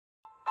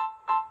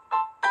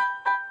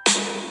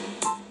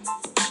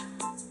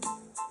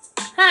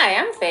Hi,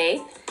 I'm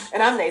Faith.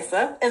 And I'm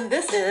Nasa. And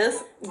this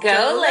is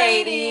Go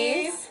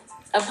Ladies,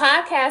 a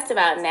podcast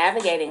about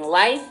navigating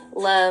life,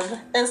 love,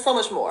 and so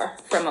much more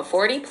from a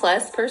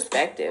 40-plus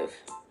perspective.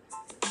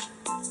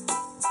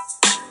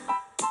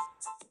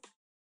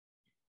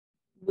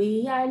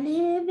 We are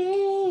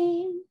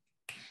living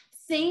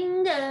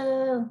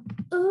single,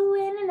 ooh,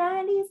 in the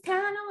 90s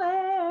kind of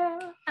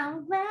world.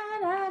 All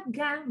right, I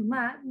got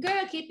my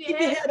girl. Keep your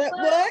head up.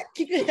 What?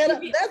 Keep your head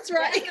up. That's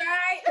right.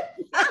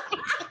 That's right.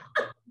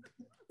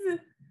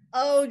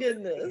 Oh,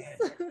 goodness.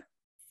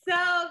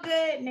 So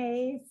good,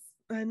 Nace.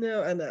 I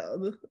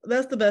know.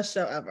 That's the best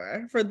show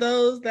ever. For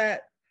those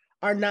that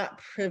are not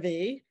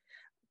privy,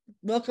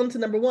 welcome to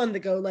number one, the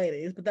Go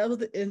Ladies. But that was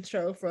the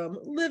intro from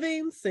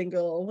Living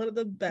Single, one of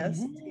the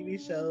best TV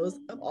shows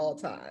of all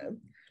time.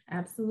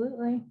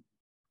 Absolutely.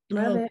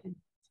 Love it.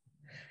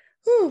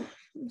 Whew.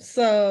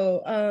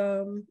 So,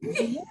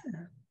 yeah.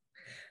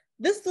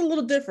 This is a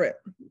little different.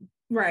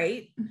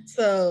 Right.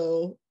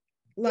 So,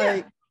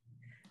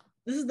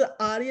 this is the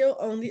audio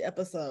only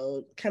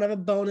episode, kind of a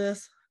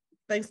bonus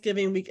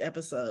Thanksgiving week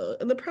episode.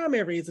 And the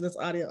primary reason it's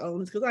audio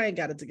only is because I ain't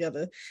got it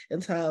together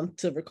in time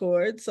to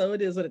record. So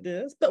it is what it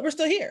is. But we're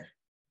still here.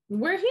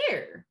 We're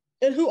here.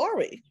 And who are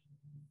we?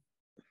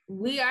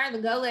 We are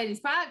the Go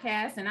Ladies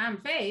podcast, and I'm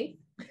Faith.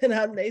 And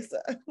I'm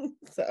Nasa.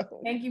 So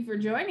thank you for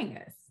joining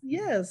us.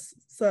 Yes.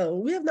 So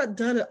we have not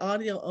done it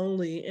audio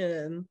only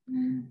in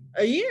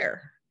a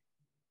year.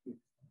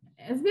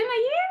 It's been a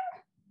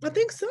year? I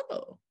think so.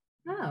 Oh,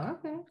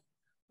 okay.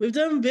 We've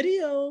done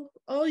video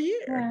all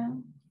year.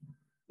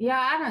 Yeah,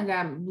 I done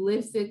got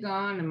lipstick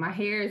on and my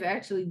hair is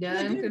actually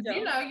done. Because,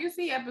 you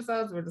see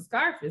episodes where the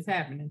scarf is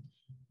happening.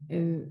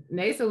 And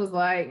Nasa was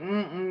like,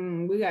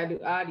 we got to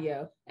do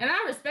audio. And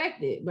I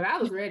respect it, but I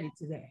was ready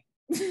today.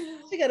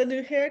 She got a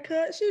new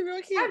haircut. She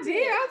real cute. I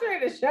did. I was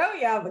ready to show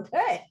y'all the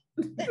cut.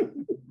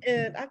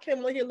 And I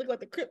came on here looking like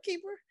the Crypt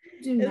Keeper.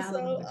 And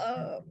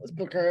so,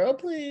 but girl,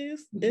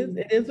 please.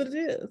 It is what it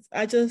is.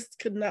 I just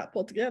could not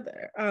pull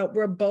together.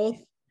 We're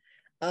both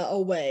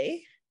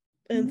away.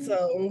 And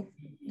so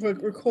we're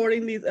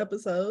recording these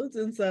episodes.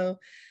 And so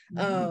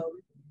I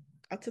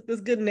took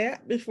this good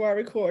nap before I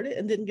recorded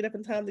and didn't get up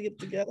in time to get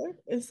together.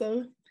 And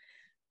so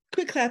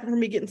quick clapping for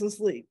me getting some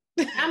sleep.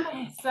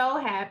 I'm so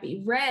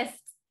happy. Rest.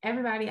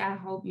 Everybody, I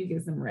hope you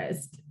get some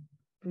rest.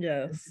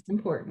 Yes. It's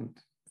important.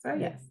 So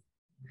yes.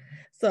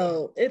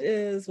 So it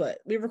is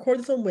we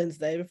recorded on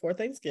Wednesday before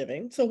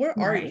Thanksgiving. So where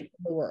are you in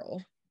the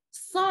world?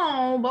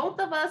 So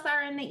both of us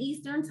are in the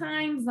Eastern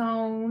time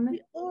zone.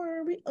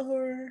 We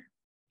are.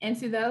 And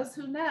to those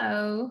who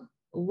know,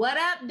 what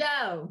up,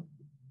 doe?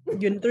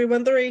 Unit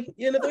 313.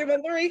 Unit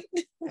 313.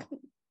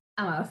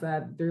 I'm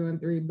outside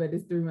 313, but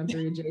it's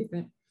 313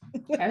 adjacent.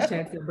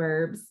 Hashtag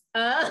suburbs.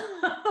 I'm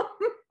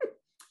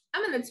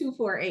in the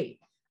 248,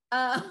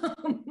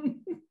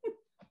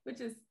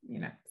 which is,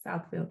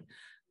 Southfield.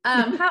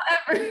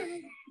 However,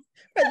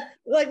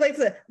 like I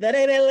said, that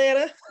ain't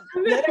Atlanta.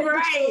 That ain't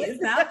right.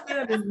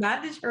 Southfield is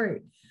not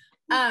Detroit.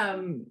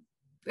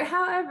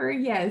 However,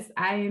 yes,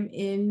 I am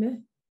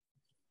in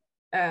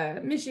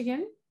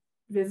Michigan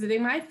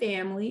visiting my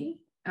family.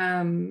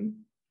 And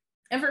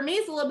for me,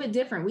 it's a little bit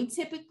different. We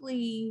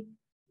typically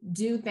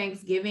do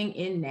Thanksgiving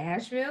in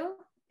Nashville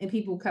and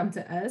people come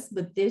to us,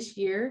 but this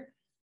year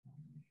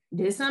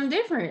did something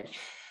different.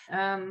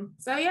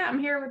 So yeah, I'm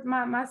here with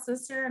my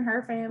sister and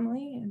her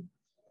family and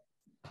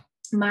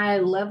my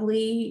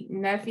lovely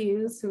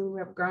nephews who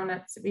have grown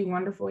up to be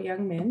wonderful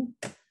young men.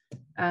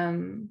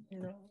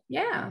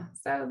 Yeah,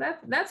 so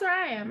that's where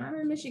I am. I'm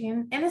in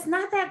Michigan, and it's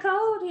not that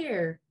cold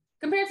here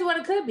compared to what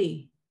it could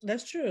be.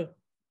 That's true.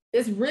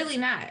 It's really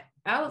not.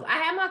 I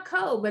had my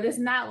coat, but it's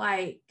not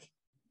fur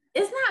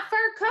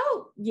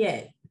coat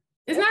yet.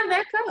 It's not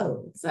that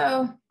cold.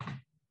 So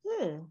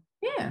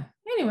yeah.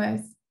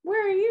 Anyways,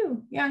 where are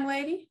you, young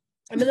lady?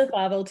 I'm in the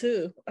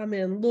 502. I'm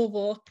in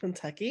Louisville,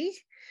 Kentucky,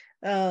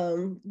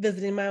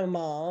 visiting my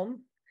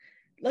mom.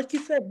 Like you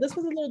said, this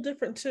was a little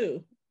different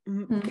too.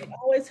 We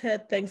always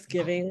had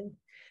Thanksgiving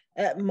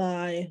at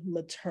my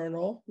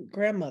maternal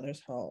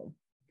grandmother's home.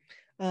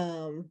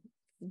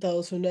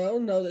 Those who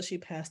know that she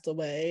passed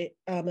away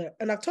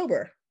in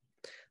October.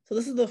 So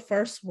this is the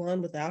first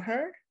one without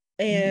her.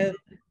 And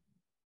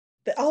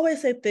they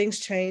always say things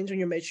change when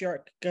your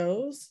matriarch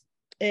goes.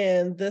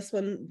 And this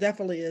one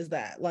definitely is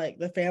that. Like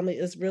the family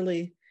is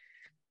really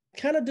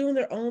kind of doing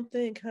their own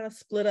thing, kind of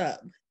split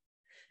up.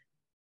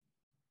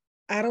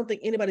 I don't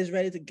think anybody's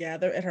ready to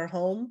gather at her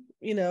home,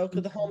 because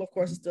the home, of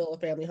course, is still a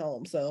family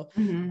home. So,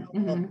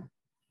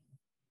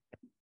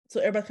 so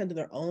everybody can do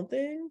their own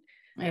thing.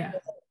 Yeah.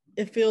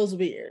 It feels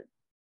weird.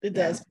 It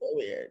does feel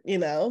weird,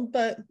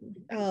 but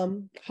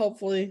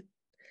hopefully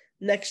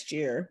next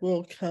year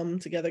we'll come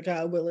together,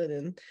 God willing,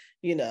 and,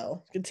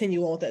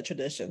 continue on with that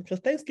tradition. Because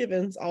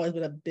Thanksgiving's always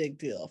been a big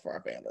deal for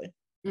our family.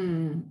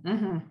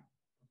 That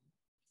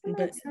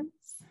makes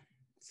sense.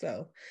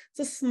 So it's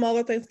a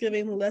smaller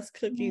Thanksgiving, less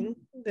cooking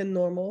than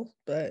normal,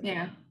 but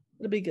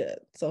it'll be good.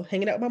 So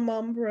hanging out with my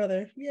mom and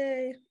brother.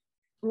 Yay.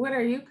 What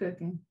are you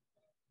cooking?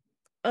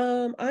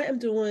 I am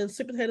doing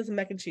sweet potatoes and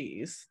mac and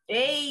cheese.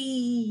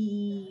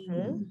 Hey.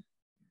 Mm-hmm.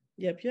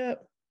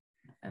 Yep.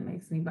 That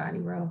makes me body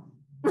roll.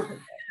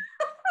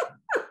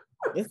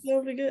 It's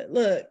gonna be good.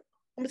 Look,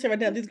 I'm gonna tell you right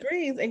now, these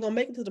greens ain't gonna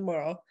make it to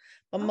tomorrow.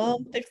 My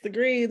mom fixed the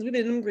greens. We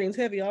did them greens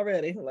heavy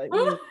already. Like,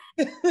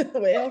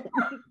 well,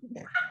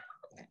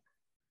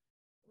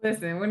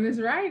 listen, when it's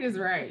right, it's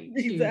right.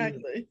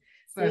 Exactly.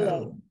 So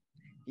like,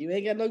 you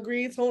ain't got no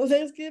greens on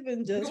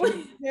Thanksgiving, just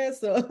have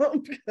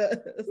some.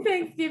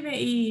 Thanksgiving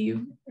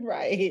Eve.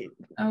 Right.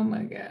 Oh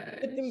my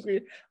God.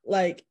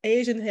 Like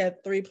Asian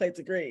had 3 plates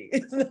of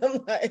greens.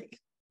 I'm like,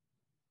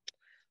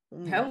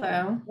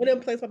 hello. One of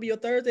them plates might be your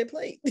Thursday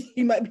plate.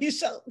 You might be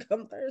shocked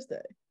come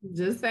Thursday.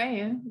 Just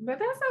saying. But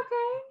that's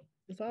okay.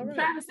 It's all right.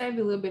 Try to save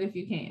a little bit if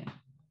you can.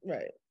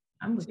 Right.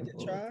 I'm looking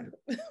forward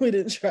to it. We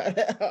didn't try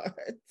that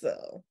hard.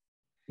 So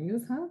he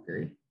was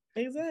hungry.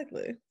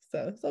 Exactly.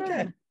 So it's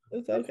okay.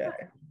 It's okay.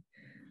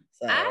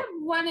 So I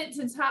wanted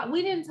to talk.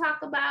 We didn't talk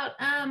about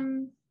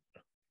kind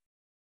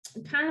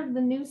of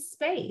the new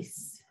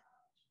space.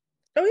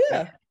 Oh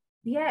yeah.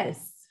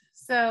 Yes.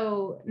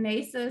 So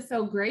NASA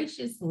so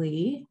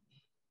graciously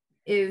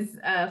is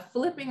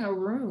flipping a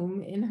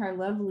room in her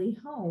lovely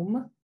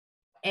home,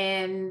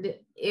 and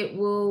it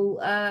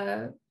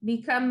will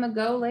become the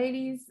Go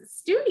Ladies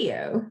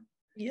studio.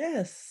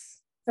 Yes.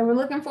 So we're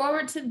looking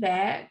forward to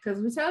that because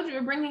we told you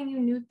we're bringing you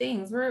new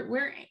things.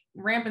 We're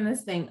ramping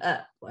this thing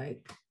up,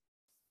 like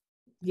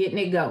getting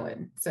it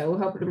going. So we're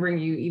hoping to bring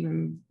you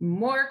even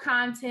more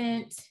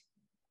content,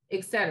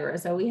 etc.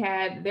 So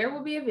there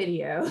will be a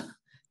video.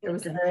 There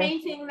was some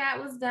painting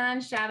that was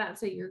done. Shout out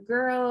to your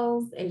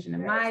girls, Asian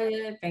and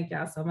Maya. Thank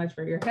y'all so much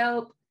for your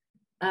help.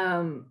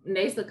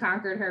 Nasa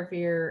conquered her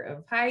fear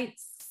of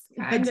heights,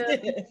 kind of.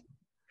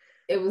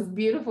 It was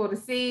beautiful to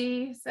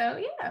see. So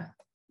yeah,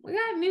 we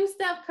got new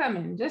stuff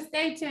coming. Just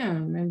stay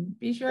tuned and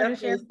be sure to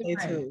share with your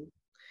friends.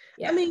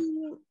 Yeah. I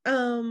mean,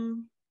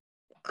 I'm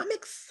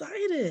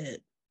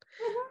excited.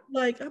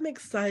 Like, I'm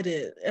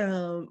excited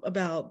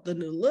about the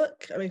new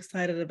look. I'm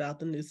excited about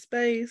the new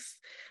space.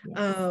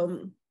 Yes.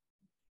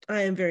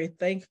 I am very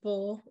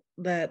thankful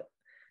that,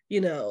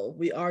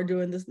 we are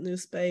doing this new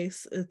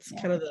space. It's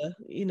kind of the,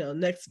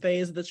 next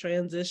phase of the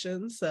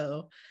transition.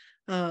 So,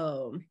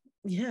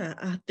 yeah,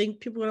 I think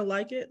people are going to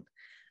like it.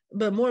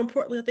 But more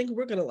importantly, I think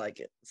we're going to like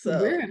it. So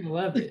we're going to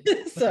love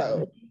it.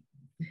 So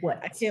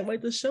I can't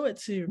wait to show it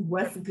to you.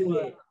 What's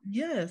good?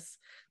 Yes.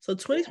 So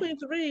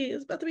 2023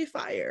 is about to be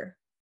fire.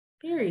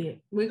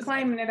 Period. We're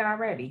claiming it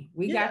already.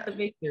 We got the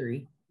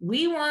victory.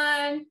 We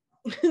won.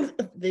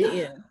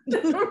 The end.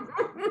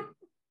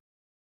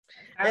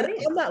 And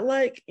I'm not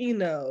like,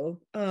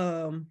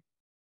 when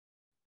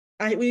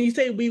you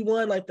say we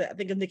won like that, I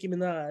think of Nicki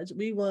Minaj.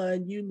 We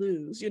won, you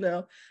lose,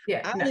 Yeah.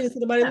 I didn't see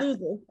somebody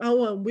losing. I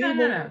won. We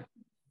won.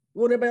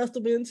 Want everybody else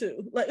to win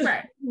too. Like,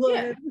 right.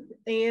 Won,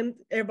 and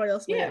everybody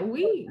else won.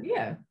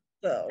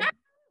 So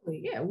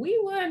yeah, we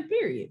won,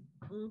 period.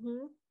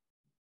 Mm-hmm.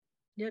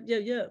 Yep.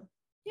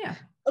 Yeah.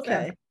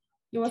 Okay.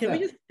 So, can we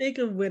just think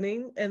of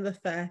winning and the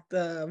fact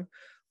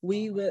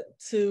we went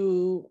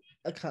to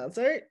a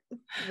concert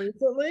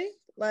recently?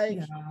 Like,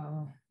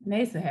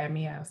 Nasa had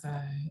me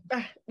outside.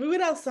 We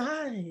went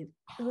outside.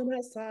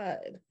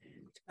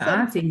 So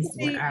aunties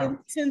went out.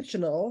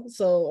 Intentional.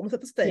 So I'm gonna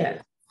set the stage.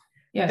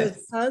 Yes. There's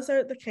a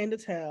concert that came to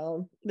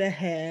town that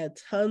had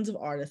tons of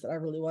artists that I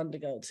really wanted to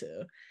go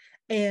to.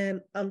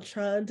 And I'm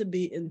trying to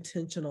be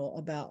intentional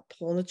about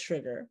pulling the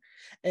trigger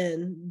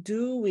and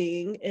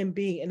doing and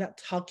being and not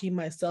talking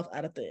myself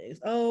out of things.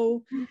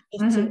 Oh,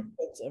 it's too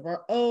expensive.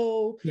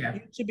 Or,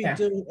 you should be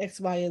doing X,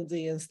 Y, and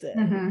Z instead.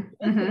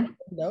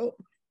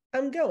 Nope,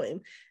 I'm going.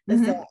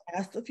 And so I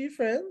asked a few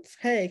friends,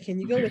 hey, can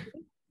you go with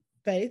me?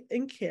 Faith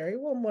and Carrie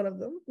were one of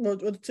them, or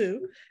the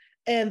two.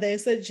 And they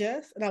said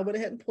yes. And I went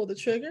ahead and pulled the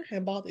trigger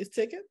and bought these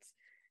tickets.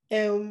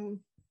 And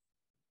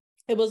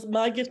it was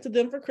my gift to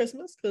them for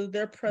Christmas because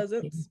their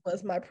presence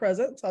was my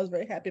present. So I was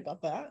very happy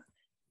about that.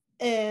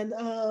 And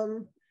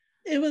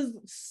it was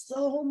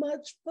so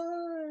much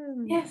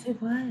fun. Yes,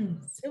 it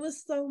was. It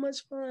was so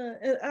much fun.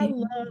 And I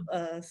love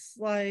us.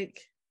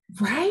 Like,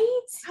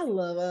 right? I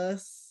love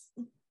us.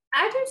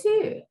 I do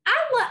too.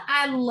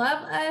 I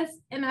love us.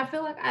 And I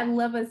feel like I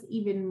love us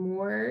even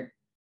more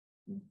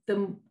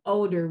the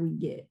older we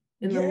get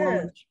and the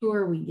more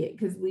mature we get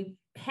because we've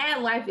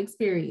had life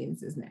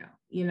experiences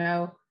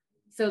now,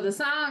 so the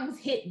songs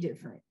hit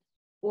different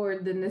or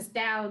the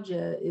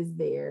nostalgia is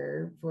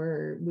there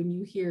for when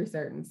you hear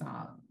certain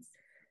songs.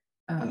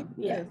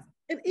 Yes.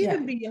 And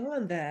even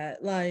beyond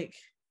that, like,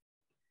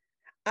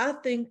 I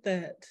think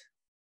that,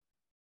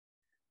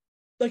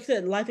 like you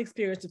said, life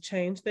experience to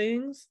change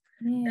things.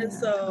 Yeah. And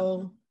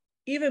so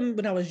even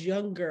when I was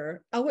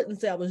younger, I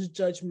wouldn't say I was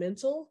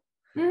judgmental,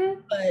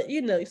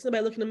 but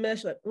somebody looking a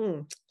mess, like,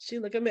 she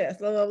look a mess,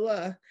 blah, blah,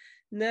 blah.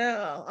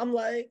 Now I'm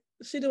like,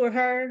 she doing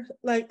her.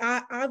 Like,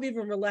 I've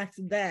even relaxed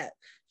that.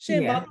 She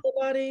ain't bothering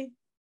nobody.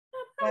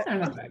 Like,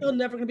 I'm still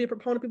never gonna be a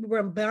proponent of people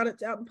wearing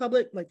bonnets out in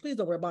public. Like, please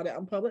don't wear a bonnet out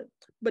in public.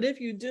 But if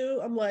you do,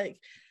 I'm like,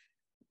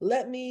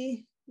 let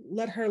me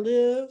let her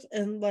live,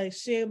 and like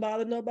she ain't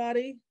bother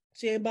nobody.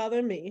 She ain't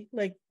bothering me.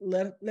 Like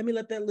let me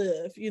let that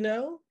live, you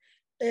know?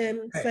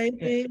 And same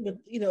thing with,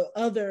 you know,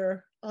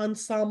 other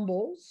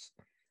ensembles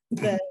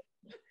that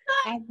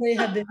I may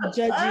have been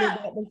judgy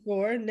about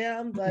before. Now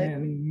I'm like,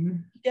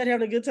 get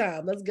having a good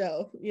time. Let's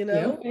go. You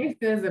know, your face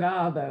says it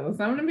all, though.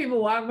 Some of the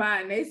people walk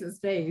by and Asa's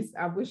face.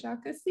 I wish I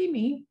could see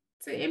me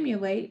to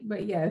emulate,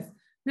 but yes.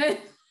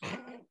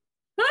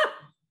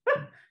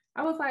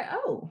 I was like,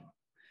 oh,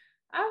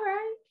 all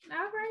right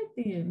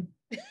then.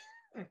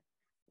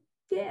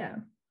 Yeah,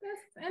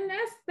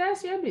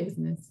 that's your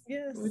business.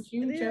 Yes, what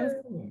you chose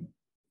to do.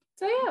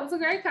 So yeah, it was a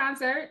great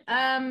concert.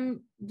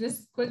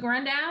 Just quick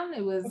rundown.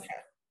 It was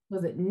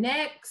was it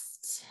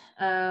Next,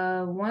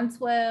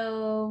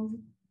 112,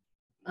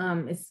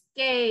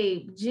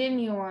 Escape,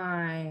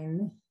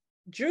 Genuine,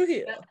 Dru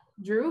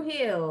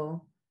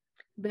Hill,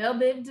 Belle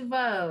Biv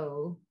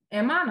DeVoe,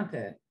 and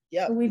Monica.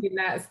 Yeah, we did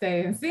not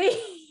stay and see.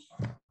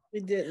 We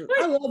didn't.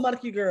 I love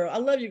Monica, girl. I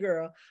love you,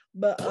 girl.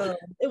 But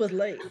it was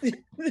late.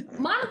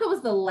 Monica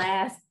was the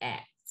last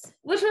act,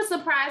 which was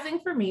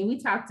surprising for me. We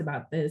talked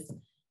about this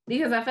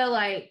because I felt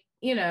like,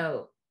 you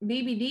know,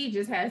 BBD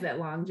just has that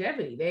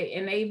longevity.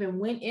 They even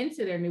went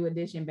into their new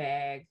edition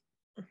bag.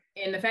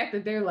 And the fact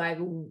that they're like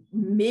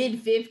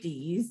mid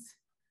 50s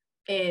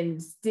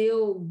and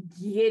still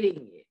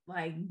getting it,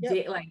 like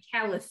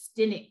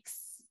calisthenics.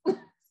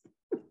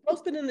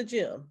 Both been in the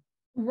gym.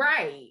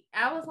 Right.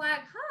 I was like,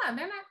 they're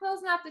not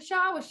closing out the show.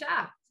 I was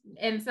shocked.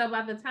 And so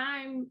by the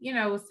time, you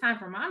know, it was time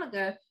for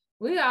Monica,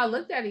 we all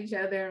looked at each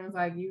other and was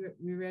like, you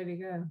ready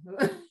to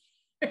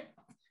go?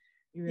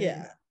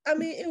 Yeah. I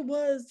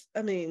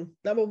mean,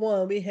 number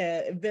one, we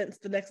had events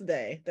the next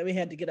day that we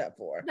had to get up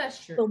for.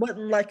 That's true. So it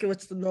wasn't like it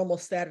was the normal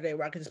Saturday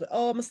where I could just be,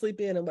 I'm gonna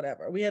sleep in and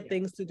whatever. We had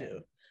things to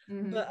do.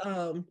 Mm-hmm.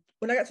 But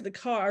when I got to the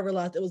car, I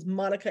realized it was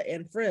Monica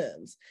and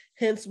Friends,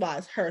 hence why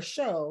it's her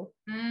show.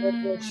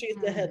 She's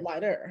the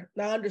headliner.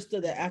 Now I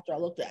understood that after I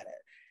looked at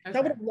it. Okay.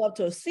 I would have loved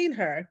to have seen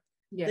her.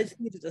 Yeah. They just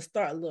needed to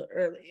start a little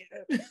earlier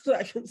so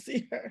I can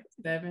see her.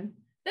 7.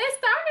 They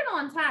started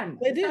on time.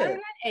 They did. Started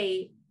at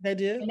 8. They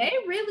did. And they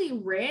really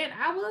ran.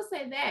 I will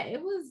say that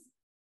it was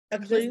a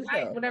clean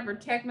show. Whatever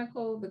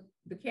technical,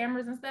 the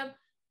cameras and stuff,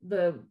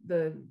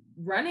 the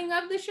running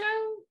of the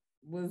show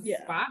was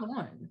spot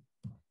on.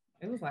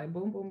 It was like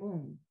boom, boom,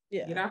 boom.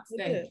 Yeah. Get off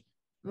stage.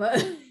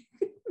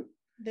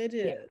 They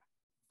did. Yeah.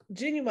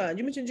 Genuine.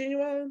 You mentioned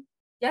Genuine?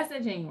 Yes, I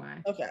said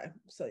Genuine. Okay.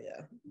 So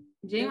yeah.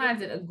 Genuine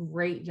did a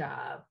great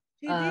job.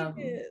 He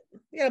did.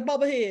 He got a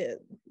bobblehead.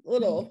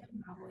 Little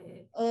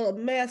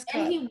mascot.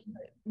 And he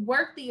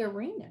worked the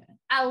arena.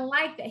 I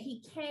like that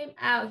he came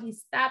out, he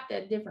stopped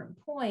at different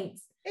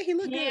points. And he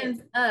looked hands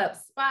good. Up,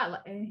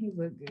 spotlight, and he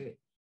looked good.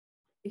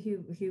 He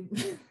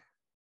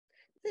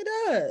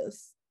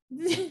does.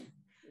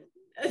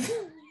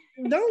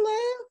 Don't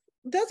laugh.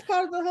 That's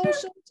part of the whole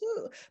show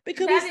too.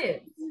 Because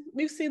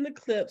we've seen the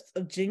clips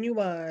of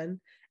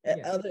Genuine at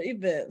other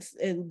events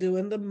and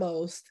doing the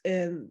most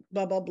and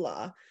blah blah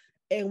blah.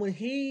 And when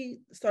he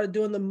started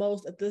doing the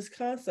most at this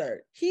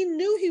concert, he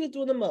knew he was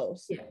doing the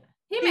most. Yeah.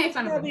 He made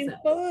fun of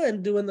himself.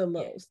 Fun doing the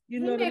most. You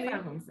know what I mean? He made fun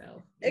of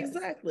himself.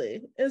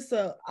 Exactly. And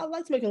so I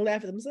like to make him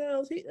laugh at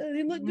themselves. He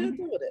looked good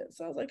doing it.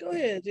 So I was like, go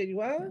ahead,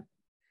 Genuine.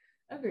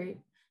 Agreed.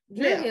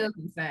 Dru Hill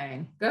can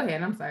sing. Go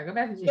ahead. I'm sorry. Go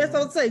back to Genuine. Yes, I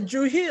would say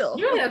Dru Hill.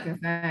 Dru Hill can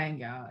sing,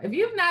 y'all. If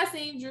you've not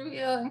seen Dru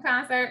Hill in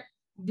concert,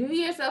 do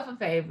yourself a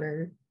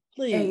favor.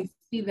 Please. And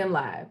see them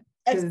live.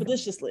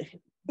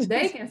 Expeditiously.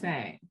 They can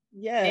sing.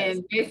 Yes.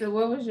 And Jason,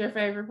 what was your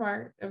favorite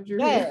part of Dru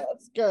Hill?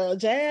 Yes, girl.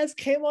 Jazz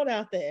came on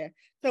out there.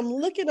 So I'm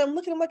looking, I'm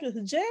like, is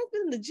Jazz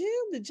been in the gym?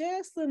 Did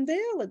Jazz slim down?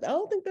 Like, I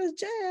don't think there's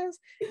Jazz.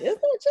 Is there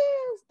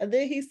Jazz? And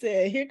then he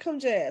said, here come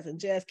Jazz. And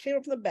Jazz came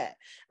up from the back.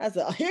 I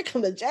said, oh, here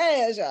come the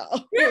Jazz,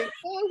 y'all. Here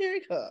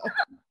he come.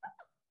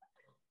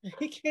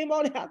 He came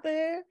on out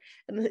there.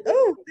 And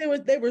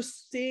they were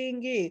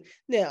singing.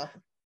 Now,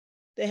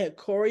 they had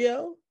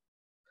choreo.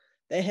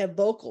 They had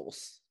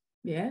vocals.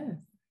 Yeah.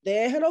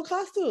 They ain't had no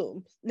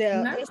costumes.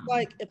 Now, it's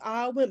like if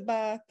I went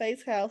by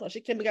Faith's house or she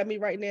came and got me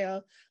right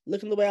now,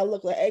 looking the way I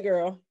look, like, hey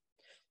girl, I'm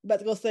about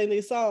to go sing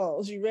these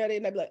songs. You ready?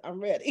 And I'd be like, I'm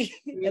ready.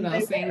 You know,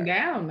 sing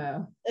down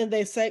though. And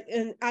they sang,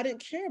 and I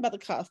didn't care about the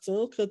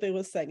costumes because they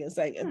were singing.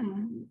 Yeah,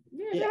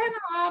 they had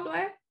no all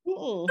black.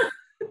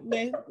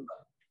 Man,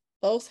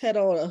 folks had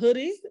on a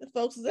hoodie.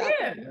 Folks is out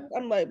there.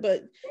 I'm like,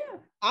 but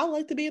I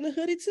like to be in a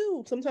hoodie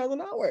too. Sometimes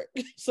when I work.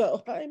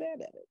 So I ain't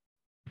mad at it.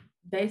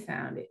 They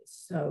sounded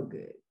so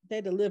good. They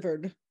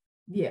delivered.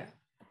 Yeah.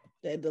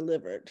 They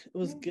delivered. It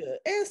was good.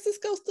 And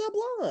Cisco's still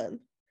blonde.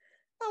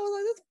 I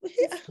was like,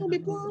 he's going to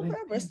be blonde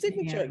forever.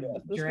 Signature.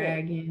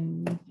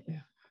 Dragon.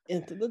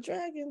 Into the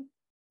Dragon.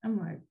 I'm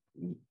like,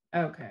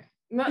 okay.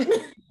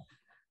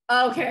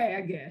 Okay,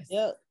 I guess.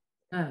 Yep.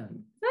 So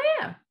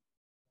yeah.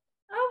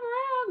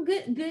 Overall,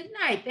 good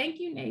night. Thank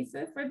you,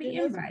 Nasa, for the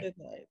invite.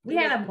 We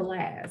had a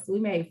blast. We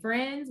made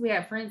friends. We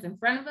had friends in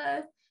front of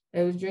us.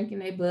 They was drinking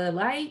their Bud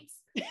Lights.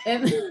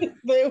 And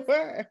they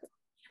were.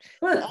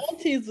 The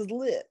aunties was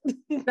lit. The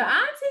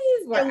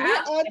aunties were and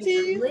out.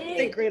 Aunties,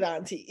 they great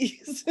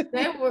aunties.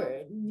 They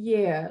were,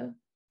 yeah.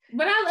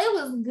 But it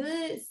was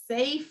good,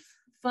 safe,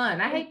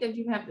 fun. I hate that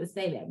you have to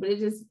say that, but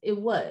it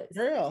was.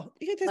 Girl,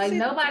 you can like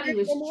nobody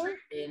was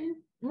tripping.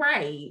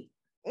 Right.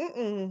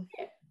 Mm-mm.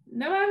 Yeah.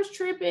 Nobody was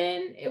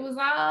tripping. It was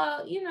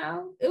all,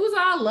 it was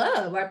all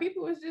love. Like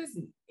people was just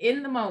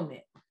in the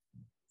moment.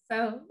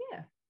 So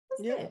yeah,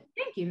 that's good.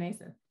 Thank you,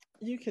 Nasa.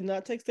 You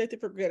cannot take safety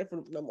for granted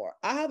no more.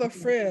 I have a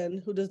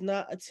friend who does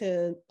not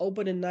attend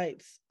opening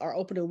nights or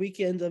opening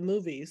weekends of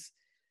movies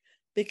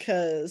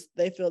because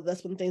they feel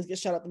that's when things get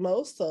shot up the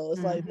most. So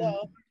it's like, no,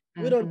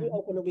 we don't do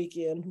opening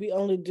weekend. We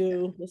only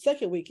do the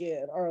second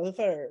weekend or the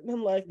third. And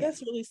I'm like,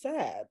 that's really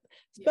sad,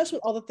 especially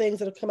with all the things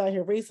that have come out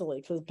here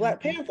recently. Because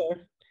Black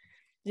Panther,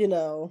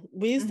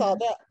 we saw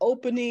that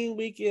opening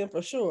weekend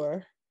for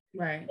sure.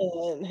 Right.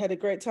 And had a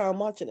great time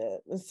watching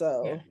it. And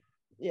so,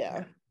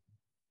 yeah.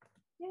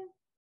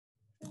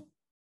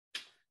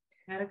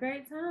 Had a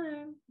great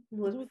time.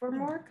 Look for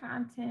more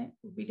content.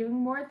 We'll be doing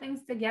more things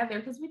together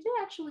because we do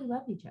actually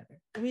love each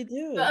other. We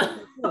do. I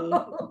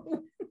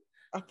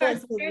feel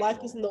like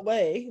life is in the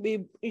way.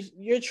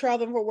 You're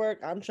traveling for work.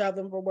 I'm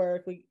traveling for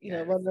work. We,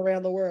 running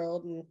around the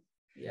world and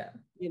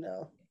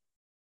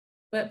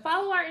But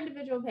follow our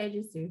individual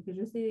pages too, because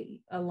you'll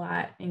see a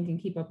lot and can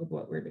keep up with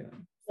what we're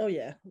doing. Oh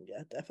yeah,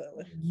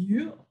 definitely.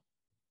 Yeah.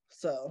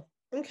 So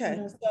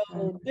okay,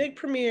 so big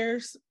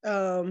premieres.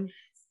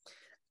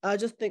 I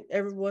just think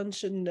everyone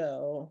should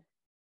know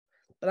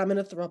that I'm in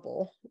a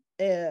throuple,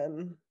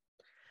 and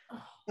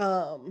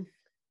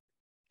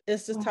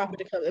it's just time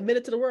to come admit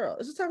it to the world.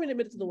 It's just time to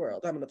admit it to the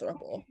world. I'm in a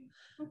throuple.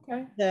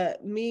 Okay.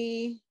 That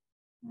me,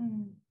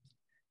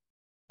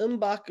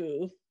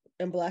 M'Baku,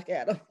 and Black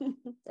Adam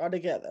are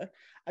together.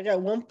 I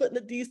got one foot in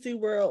the DC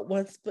world,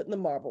 one foot in the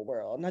Marvel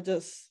world, and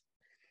I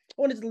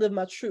wanted to live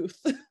my truth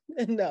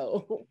and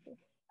know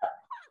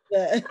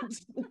that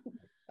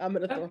I'm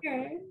in a throuple.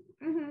 Okay.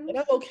 Mm-hmm. And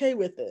I'm okay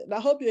with it. And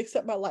I hope you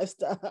accept my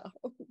lifestyle.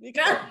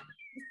 Shut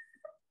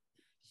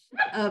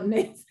up,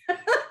 Nate.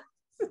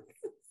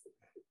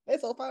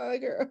 It's so fine,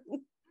 girl.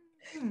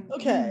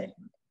 Okay.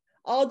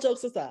 All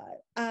jokes aside,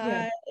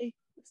 I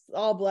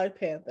saw Black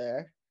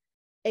Panther,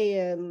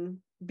 and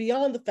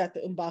beyond the fact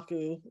that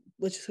M'Baku,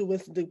 which is who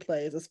Winston Duke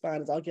plays, as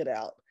fine as I'll get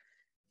out,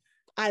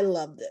 I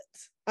loved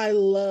it. I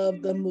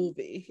loved the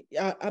movie.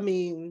 I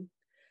mean,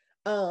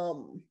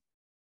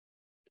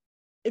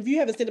 if you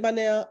haven't seen it by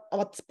now, I'm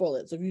about to spoil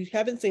it. So if you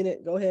haven't seen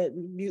it, go ahead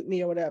and mute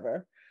me or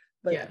whatever.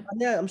 But by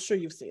now, I'm sure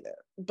you've seen it.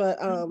 But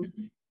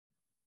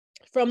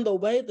from the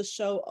way the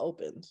show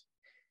opened,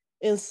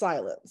 in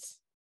silence,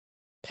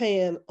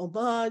 paying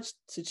homage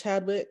to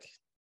Chadwick,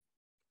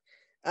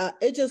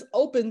 it just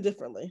opened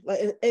differently.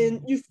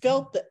 And you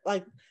felt that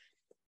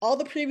all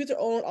the previews are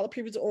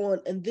on,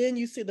 and then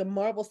you see the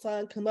Marvel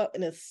sign come up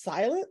and it's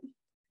silent.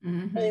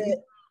 And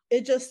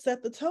it just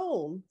set the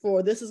tone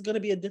for this is going to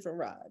be a different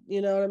ride.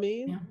 You know what I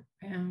mean?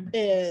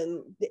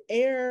 And the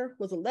air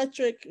was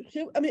electric.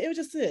 I mean, it was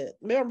just it.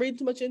 Maybe I'm reading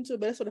too much into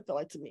it, but that's what it felt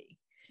like to me.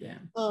 Yeah.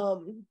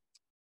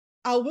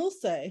 I will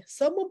say,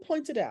 someone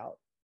pointed out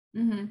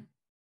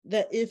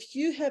that if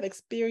you have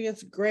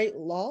experienced great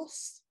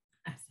loss,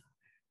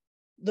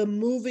 the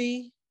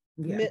movie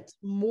meant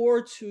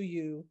more to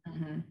you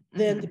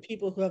than the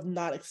people who have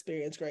not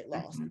experienced great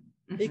loss.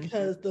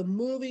 Because the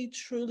movie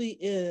truly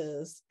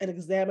is an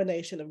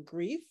examination of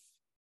grief.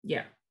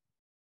 Yeah.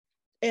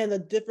 And the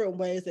different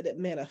ways that it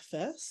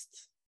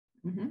manifests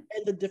and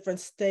the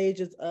different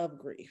stages of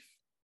grief.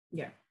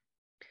 Yeah.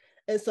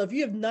 And so if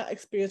you have not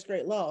experienced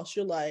great loss,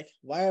 you're like,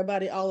 why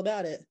everybody all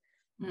about it?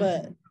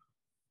 But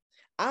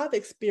I've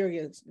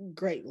experienced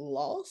great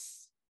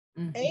loss.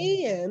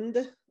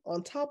 And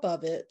on top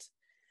of it,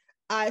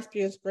 I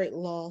experienced great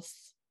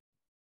loss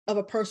of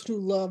a person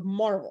who loved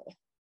Marvel.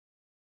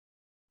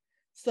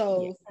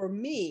 So for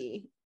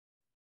me,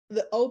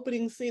 the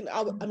opening scene,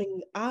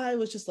 I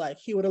was just like,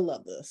 he would have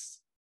loved this.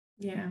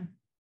 Yeah.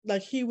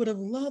 Like he would have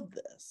loved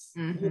this,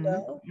 you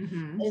know?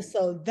 And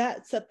so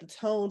that set the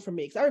tone for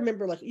me. Because I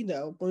remember, when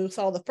we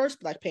saw the first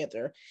Black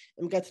Panther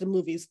and we got to the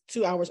movies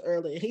 2 hours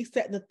early, and he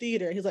sat in the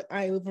theater, he's like,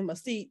 I ain't moving my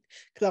seat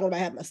because I want to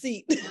have my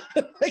seat.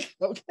 Like,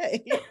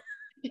 okay.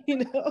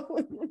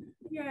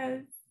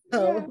 Yes.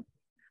 So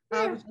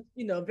I was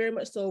just, very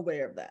much so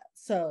aware of that.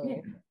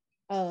 So,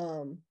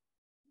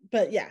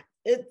 but yeah,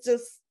 it's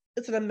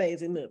an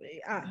amazing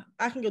movie.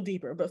 I can go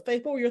deeper, but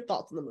Faith, what were your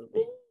thoughts on the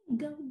movie?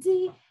 Go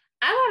deep.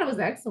 I thought it was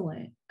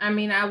excellent. I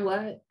mean,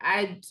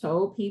 I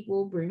told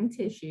people bring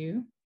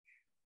tissue.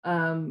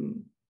 For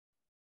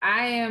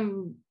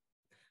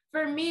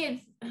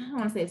me, I don't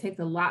want to say it takes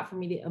a lot for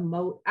me to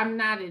emote. I'm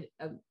not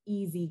an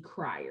easy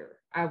crier.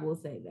 I will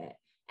say that.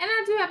 And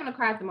I do happen to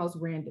cry at the most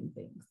random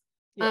things.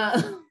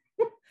 Yeah.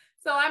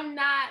 So I'm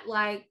not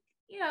like,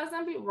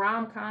 some people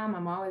rom-com,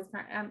 I'm always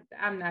crying.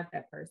 I'm not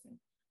that person.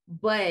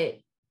 But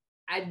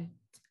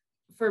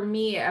for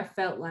me, I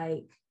felt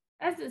like,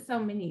 as did so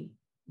many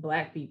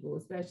Black people,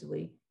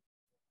 especially,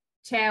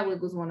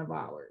 Chadwick was one of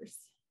ours.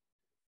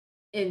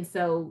 And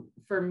so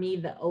for me,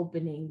 the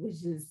opening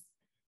was just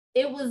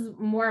it was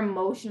more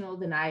emotional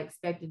than I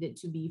expected it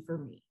to be for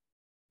me.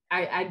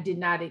 I did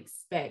not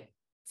expect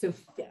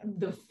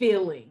the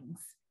feelings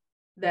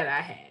that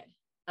I had.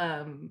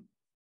 And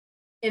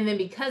then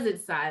because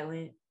it's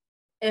silent,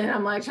 and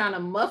I'm like trying to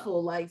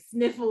muffle like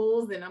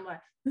sniffles, and I'm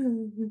like,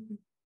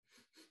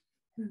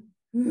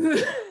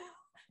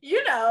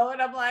 you know,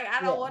 and I'm like,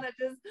 I don't want to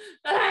just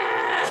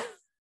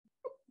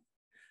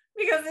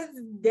because it's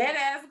dead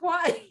ass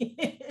quiet.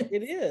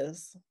 It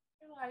is.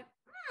 You're like,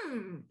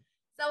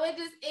 So it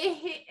hit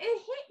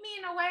me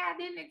in a way I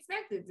didn't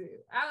expect it to.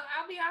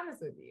 I'll be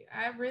honest with you.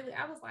 I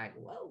was like,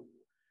 whoa.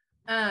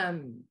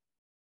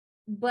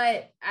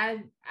 But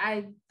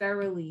I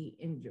thoroughly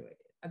enjoyed it.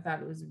 I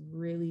thought it was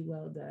really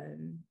well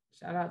done.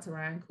 Shout out to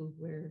Ryan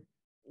Coogler.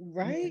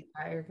 Right.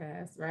 Entire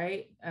cast,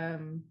 right?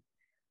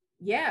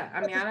 Yeah,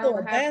 I mean, I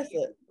don't have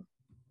it.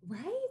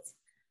 Right?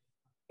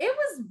 It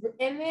was,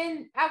 and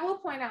then I will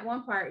point out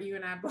one part you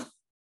and I both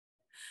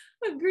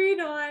agreed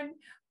on.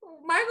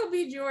 Michael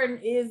B. Jordan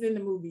is in the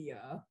movie,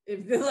 y'all. If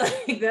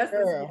like that's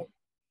the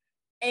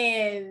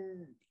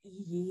and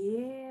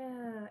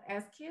yeah,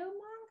 as Killmonger.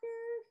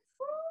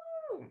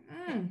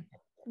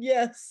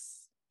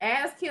 Yes.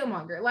 As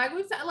Killmonger. Like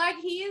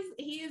he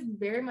is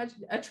very much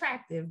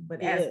attractive,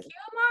 but as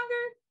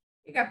Killmonger,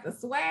 he got the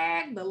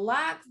swag, the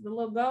locks, the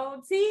little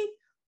gold teeth.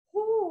 I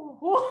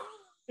was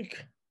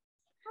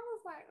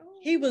like, oh.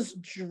 He was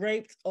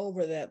draped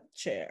over that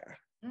chair.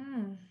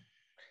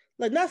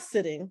 Like not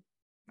sitting.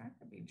 I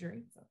could be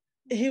draped.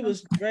 He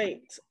was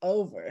draped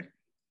over.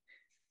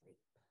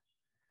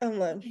 I'm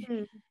like,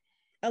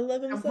 I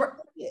love him so much.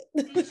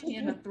 She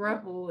in a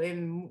throuple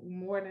and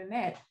more than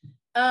that.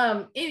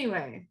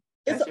 Anyway.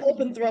 It's an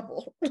open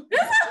throuple.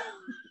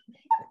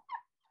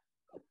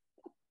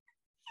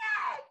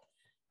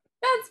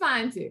 That's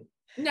fine too.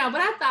 No,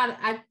 but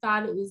I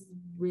thought it was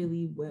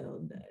really well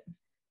done.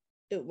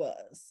 It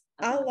was.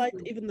 I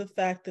liked even the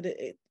fact that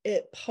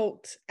it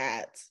poked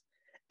at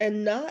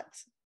and not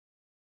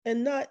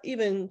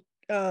even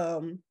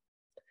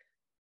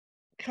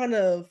kind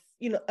of,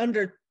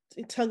 under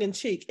tongue in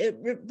cheek. It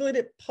really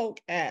did poke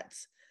at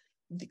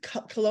the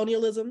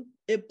colonialism.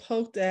 It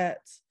poked at,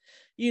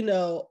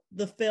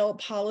 the failed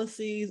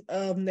policies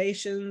of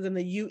nations and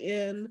the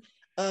UN.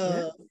 We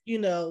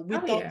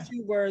thought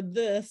you were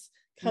this.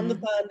 Come to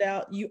find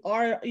out you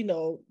are,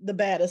 the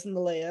baddest in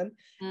the land.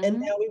 And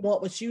now we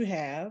want what you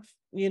have,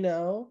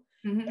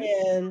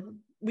 and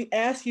we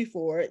ask you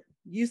for it.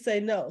 You say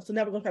no. So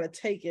now we're going to try to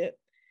take it.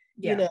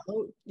 Yeah.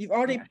 You've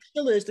already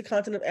pillaged the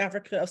continent of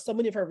Africa of so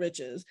many of her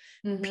riches,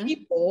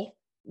 people,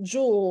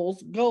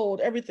 jewels, gold,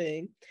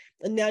 everything.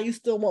 And now you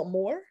still want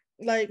more?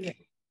 Like,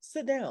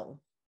 sit down.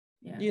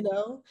 Yeah.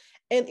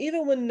 And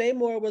even when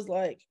Namor was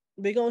like,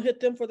 we're going to hit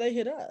them before they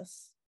hit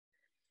us.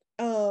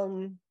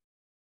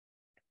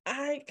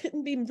 I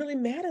couldn't be really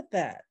mad at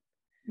that.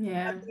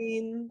 Yeah. I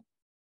mean,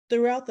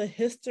 throughout the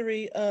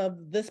history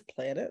of this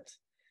planet,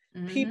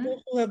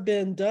 people who have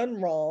been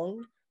done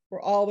wrong were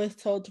always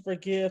told to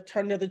forgive,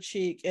 turn the other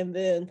cheek, and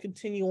then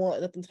continue on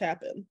and nothing's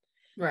happened.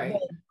 Right.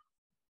 But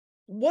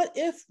what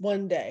if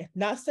one day,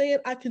 not saying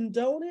I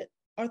condone it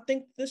or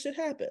think this should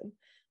happen,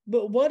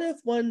 but what if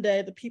one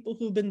day the people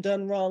who've been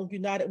done wrong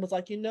united was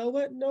like, you know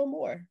what? No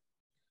more.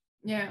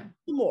 Yeah.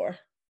 No more.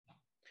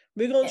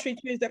 We're going to treat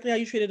you exactly how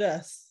you treated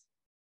us.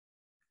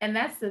 And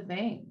that's the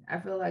thing. I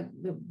feel like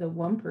the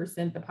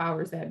 1%, the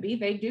powers that be,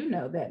 they do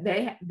know that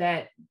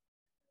that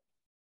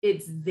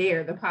it's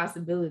there. The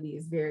possibility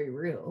is very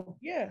real.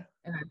 Yeah.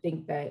 And I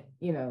think that,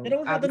 they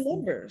don't have the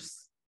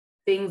numbers.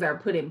 Things are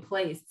put in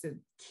place to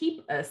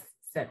keep us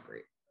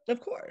separate. Of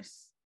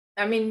course.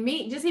 I mean,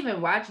 me just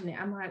even watching it,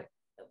 I'm like,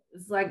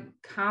 it's like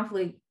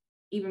conflict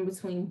even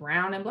between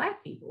brown and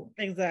black people.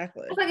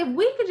 Exactly. It's like if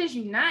we could just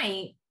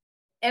unite.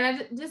 And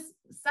I just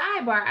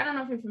sidebar, I don't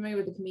know if you're familiar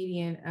with the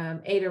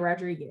comedian Ada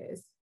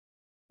Rodriguez.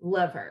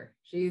 Love her.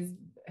 She's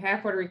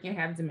half Puerto Rican,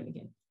 half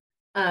Dominican.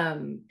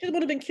 She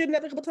would have been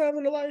kidnapped a couple times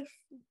in her life.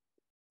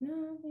 No,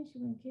 I think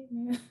she's been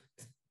kidnapped.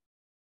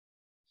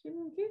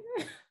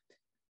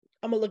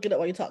 I'm gonna look it up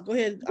while you talk. Go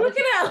ahead. Look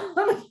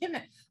it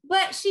up.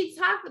 But she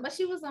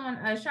was on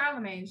a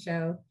Charlemagne's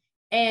show,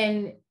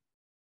 and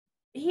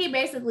he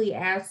basically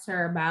asked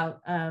her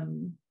about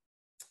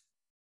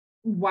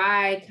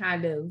why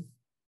kind of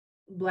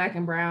Black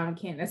and brown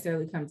can't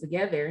necessarily come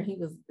together.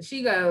 And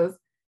she goes,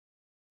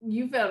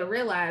 you fail to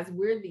realize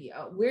we're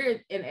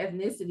an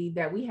ethnicity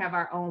that we have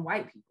our own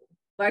white people.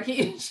 Like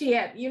she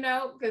had,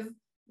 because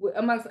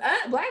amongst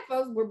us, black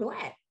folks, we're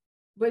black.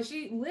 But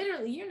she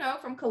literally,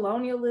 from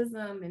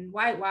colonialism and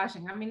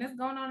whitewashing, I mean, it's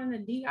going on in the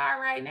DR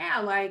right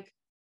now, like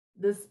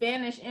the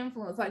Spanish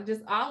influence, like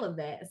just all of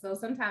that. So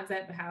sometimes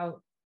that's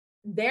how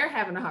they're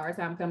having a hard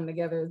time coming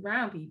together as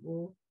brown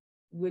people,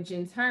 which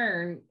in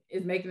turn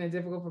is making it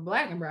difficult for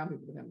Black and brown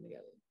people to come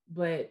together.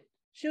 But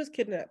she was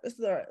kidnapped. This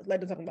is our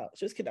lady talking about.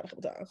 She was kidnapped a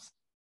couple times.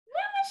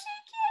 When was she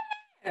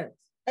kidnapped?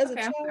 As a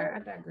child. I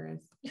digress.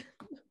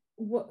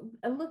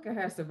 Look at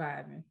her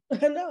surviving.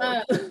 I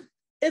know.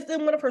 It's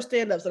in one of her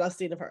stand-ups that I've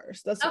seen of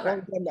hers. That's the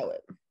only I know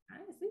it. I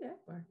didn't see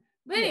that part.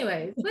 But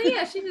anyways, but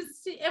yeah,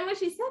 and when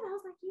she said that, I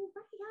was like, you're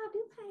right, y'all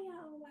do pay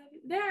y'all white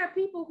people. There are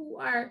people who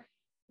are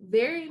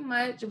very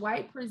much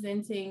white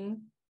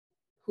presenting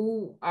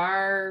who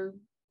are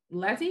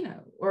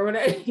Latino or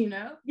whatever, you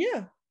know?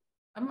 Yeah.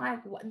 I'm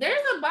like, what?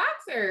 There's a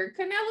boxer,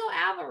 Canelo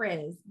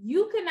Alvarez.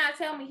 You could not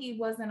tell me he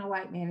wasn't a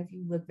white man if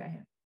you looked at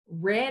him.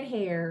 Red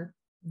hair,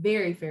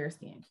 very fair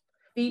skin.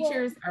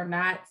 Features are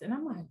not, and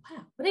I'm like,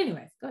 wow. But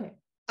anyways, go ahead.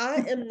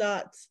 I am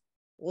not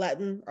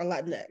Latin or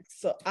Latinx,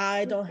 so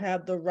I don't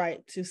have the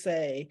right to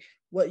say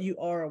what you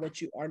are or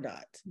what you are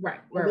not. Right.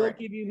 I will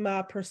give you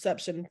my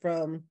perception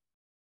from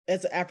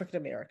as an African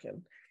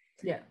American.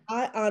 Yeah.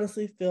 I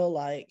honestly feel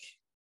like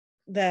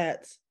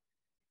that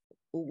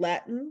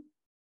Latin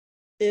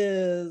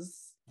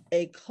is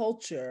a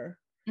culture,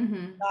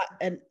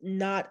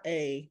 not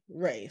a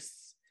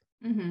race.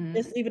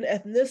 It's even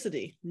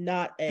ethnicity,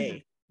 not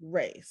a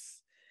race.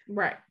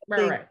 Right.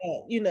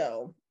 You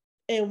know,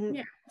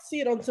 and see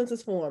it on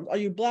census forms. Are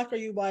you Black? Are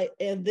you white?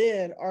 And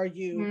then are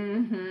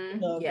you,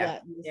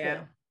 Latin?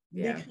 Yeah.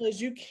 Because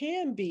you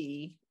can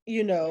be,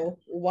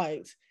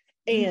 white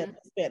and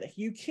Hispanic.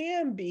 You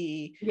can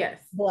be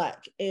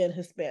Black and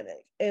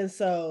Hispanic. And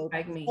so,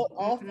 like me.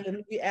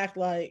 Often we act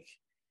like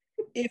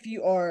if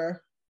you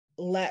are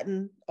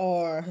Latin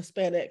or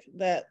Hispanic,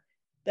 that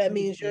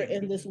means you're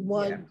in this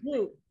one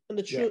group. And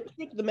the truth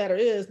of the matter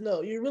is,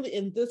 no, you're really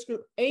in this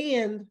group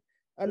and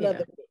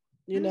another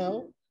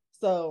group,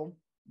 So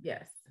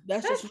yes,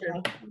 that's just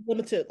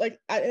limited. Like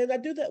I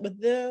do that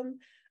with them.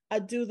 I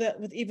do that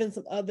with even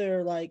some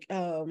other I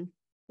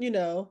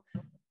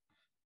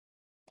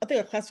think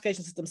our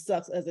classification system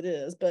sucks as it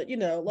is, but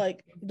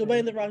like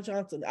Dwayne The Rock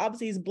Johnson.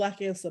 Obviously he's Black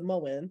and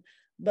Samoan,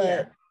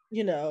 but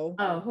who?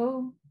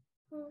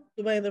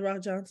 Dwayne The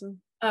Rock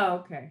Johnson. Oh,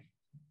 okay.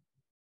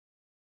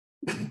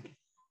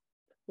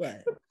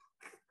 What?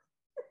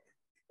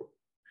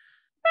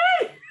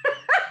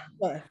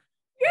 What?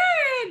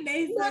 Good,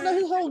 Nathan. I know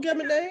his whole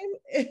government name.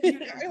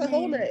 The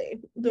whole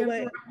name.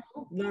 Dwayne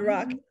The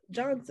Rock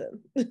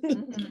Johnson.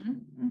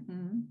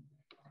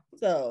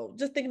 So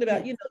just thinking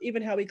about,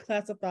 even how we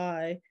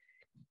classify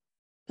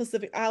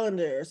Pacific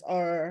Islanders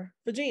or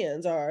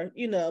Fijians or,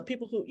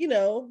 people who,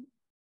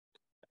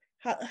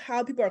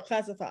 how people are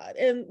classified.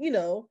 And,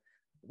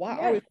 why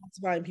are we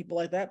classifying people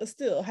like that? But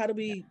still, how do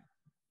we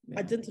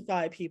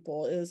identify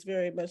people is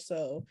very much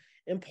so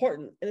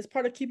important. And it's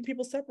part of keeping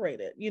people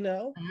separated,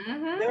 There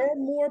are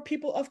more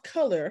people of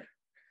color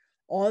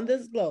on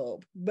this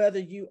globe, whether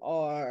you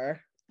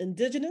are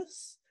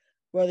indigenous,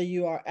 whether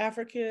you are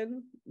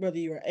African, whether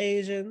you are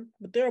Asian,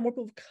 but there are more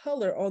people of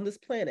color on this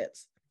planet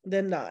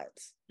than not.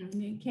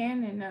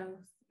 Cannon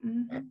knows.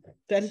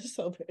 That is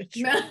so very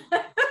true.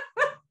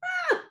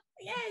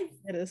 Yes.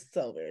 It is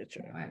so very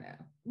true. I know.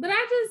 But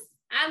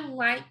I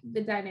like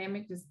the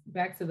dynamic, just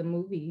back to the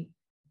movie.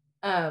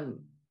 I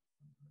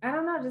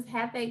don't know, just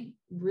have they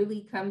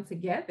really come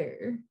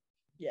together?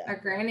 Yeah.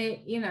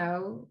 Granted,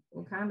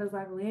 Wakanda's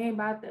like, we ain't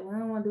about that. We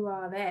don't want to do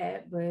all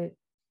that, but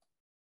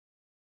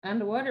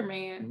Underwater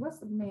Man, what's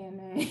the man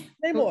name?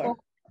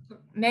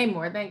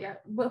 Namor, thank you.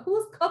 But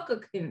who's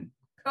Coca-Cola?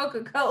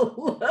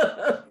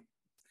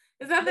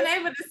 Is that the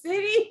name of the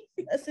city?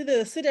 That's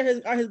the city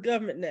or his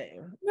government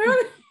name.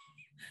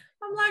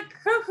 I'm like,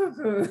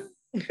 Coca-Cola.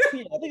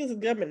 Yeah, I think it's a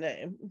government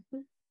name.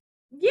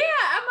 Yeah,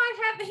 I might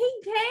have. He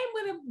came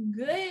with a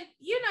good,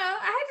 I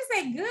hate to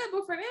say good,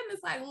 but for them,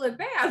 it's like, look,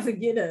 they have to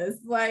get us.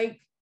 Like,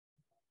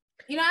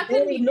 I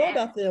couldn't even know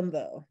about them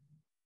though.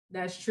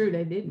 That's true.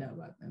 They did know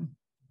about them.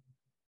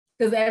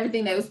 Because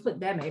everything that was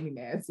put, that made me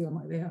mad too. I'm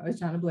like, they're always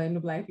trying to blame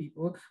the Black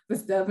people for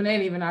stuff, and it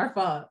ain't even our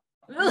fault.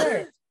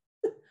 Right.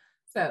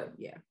 So,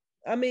 yeah.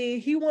 I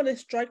mean, he wanted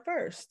to strike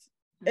first.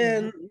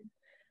 And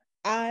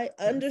I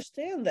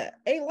understand that.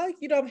 Ain't like,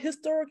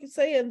 historically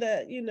saying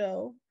that,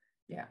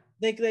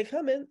 they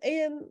come in,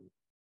 and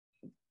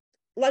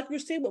like we're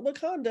seeing with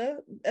Wakanda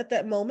at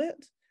that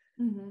moment,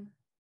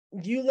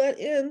 you let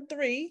in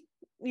 3,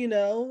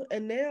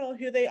 and now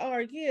here they are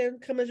again,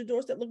 coming at your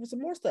doorstep looking for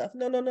some more stuff.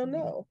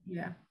 No.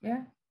 Yeah.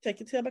 Take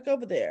your tail back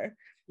over there.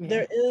 Yeah.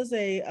 There is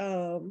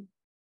a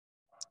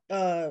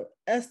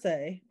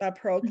essay by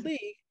Pearl Cleage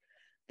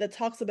that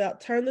talks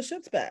about turn the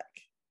ships back.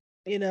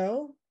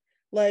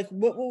 Like,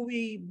 what will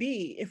we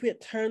be if we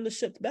had turned the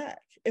ships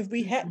back? If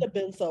we hadn't have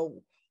been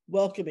so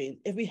welcoming,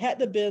 if we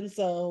hadn't have been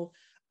so,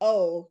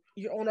 oh,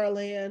 you're on our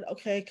land,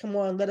 okay, come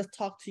on, let us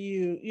talk to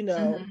you,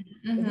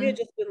 if we had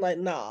just been like,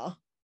 nah,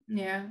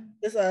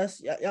 it's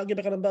us, y'all get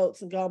back on the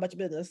boats and go on about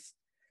your business,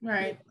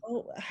 right?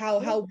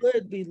 How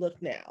would we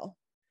look now?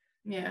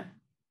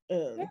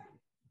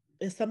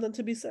 It's something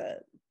to be said.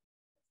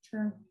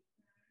 True.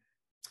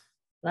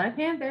 Black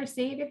Panther,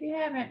 see it if you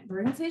haven't.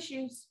 Bring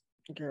tissues,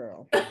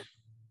 girl.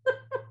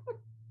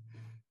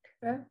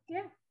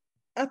 Yeah,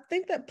 I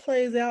think that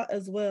plays out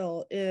as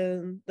well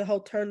in the whole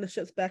turn the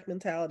ships back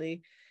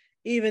mentality,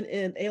 even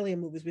in alien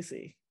movies we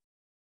see.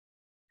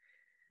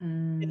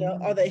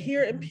 Are they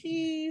here in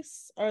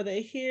peace? Are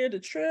they here to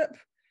trip?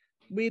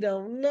 We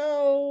don't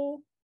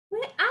know.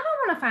 I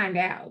don't want to find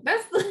out.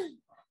 That's the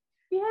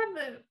you have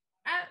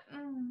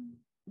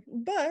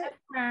But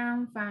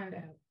find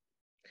out.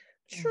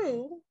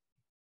 True.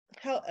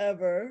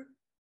 However,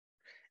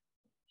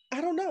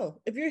 I don't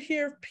know. If you're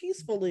here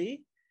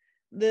peacefully,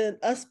 then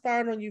us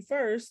firing on you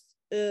first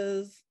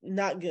is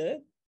not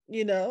good,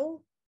 you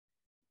know?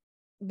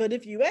 But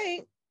if you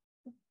ain't,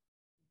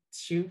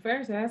 shoot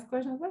first, ask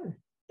questions later.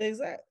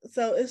 Exactly.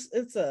 So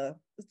it's a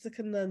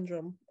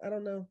conundrum. I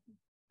don't know.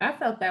 I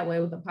felt that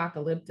way with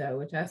Apocalypto,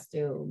 which I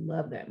still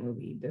love that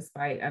movie,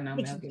 despite I know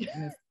Mel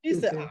Gibson is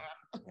stupid.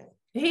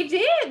 He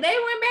did. They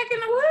went back in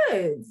the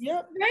woods.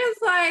 Yep. They was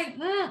like,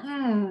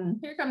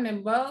 here come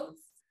them boats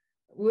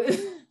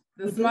with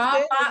the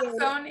small box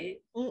on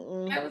it.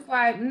 It was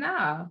like,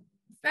 nah.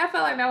 That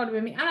felt like that would have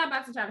been me. I'm not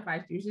about to try to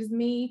fight you. It's just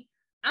me.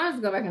 I'm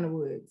just go back in the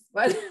woods,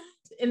 but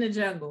in the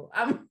jungle.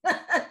 I'm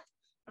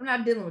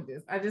not dealing with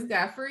this. I just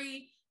got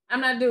free.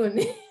 I'm not doing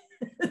this.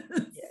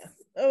 Yeah.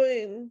 I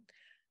mean,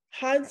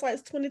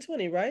 hindsight's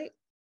 2020, right?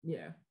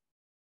 Yeah.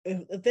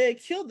 If they had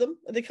killed them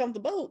and they come to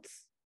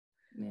boats,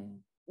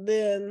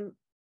 then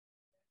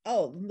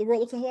the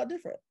world looks a whole lot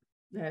different.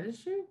 That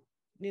is true.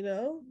 You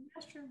know?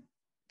 That's true.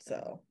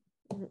 So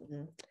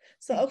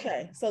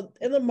okay. So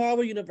in the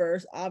Marvel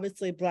universe,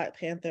 obviously Black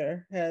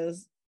Panther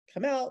has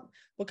come out,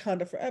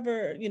 Wakanda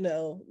Forever,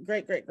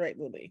 great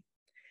movie.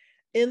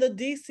 In the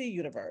DC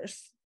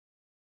universe,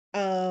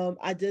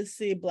 I did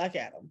see Black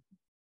Adam.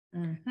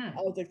 I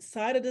was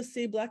excited to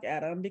see Black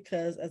Adam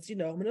because, as you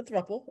know, I'm in a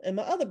throuple, and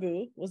my other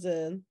boo was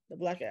in the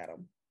Black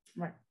Adam.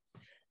 Right.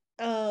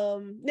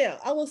 Now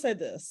I will say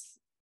this: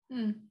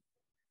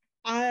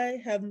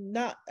 I have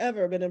not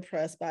ever been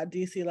impressed by a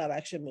DC live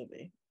action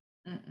movie.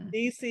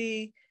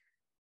 DC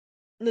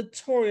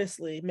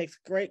notoriously makes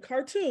great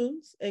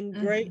cartoons and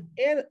great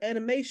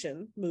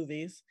animation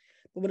movies,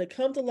 but when it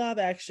comes to live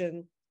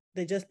action,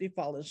 they just be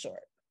falling short.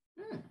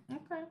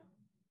 Okay.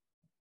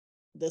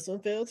 This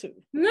one failed too.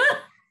 No.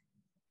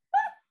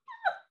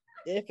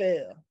 It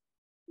failed.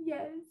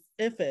 Yes.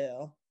 It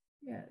failed.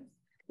 Yes.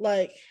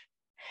 Like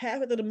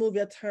half of the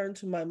movie, I turned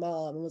to my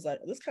mom and was like,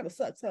 "This kind of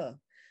sucks, huh?"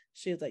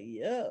 She was like,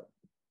 "Yep."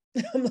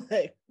 I'm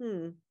like,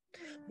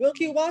 We'll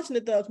keep watching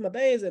it though, because my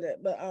babe's in it,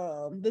 but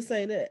this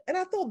ain't it. And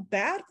I felt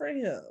bad for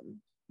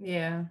him.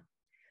 Yeah.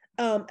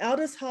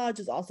 Aldous Hodge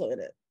is also in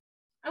it.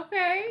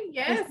 Okay.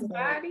 Yes,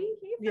 body.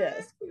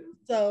 Yes.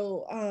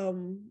 So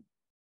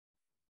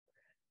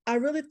I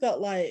really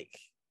felt like,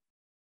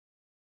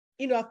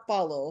 I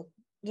follow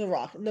The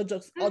Rock. No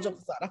jokes, all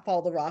jokes aside, I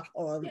follow The Rock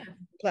on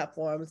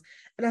platforms,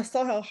 and I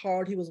saw how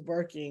hard he was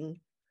working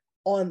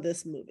on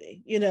this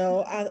movie.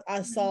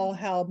 I saw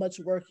how much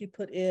work he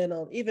put in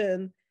on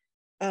even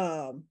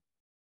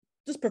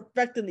just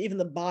perfecting even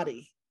the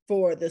body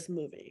for this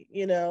movie,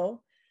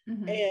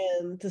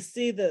 and to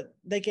see that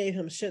they gave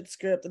him shit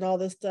script and all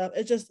this stuff,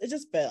 it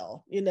just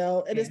fell,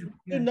 it is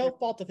through no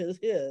fault of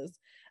his.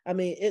 I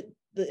mean,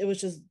 it was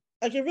just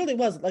like, it really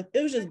wasn't, like,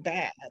 it was just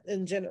bad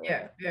in general.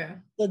 Yeah.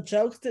 The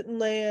jokes didn't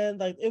land,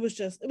 like it was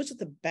just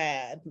a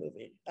bad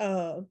movie.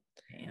 It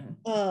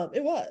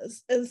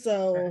was. And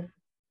so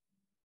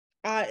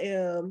I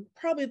am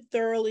probably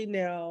thoroughly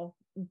now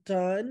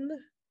done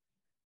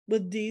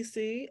with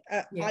DC.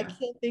 I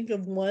can't think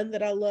of one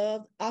that I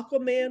loved.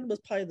 Aquaman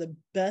was probably the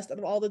best out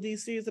of all the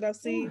DCs that I've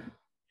seen.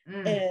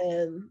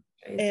 And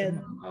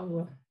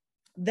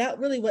that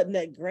really wasn't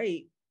that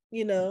great,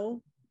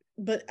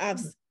 but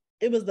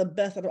it was the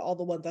best out of all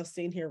the ones I've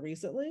seen here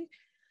recently.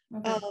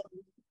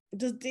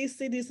 Just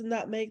DC needs to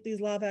not make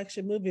these live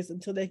action movies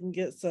until they can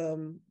get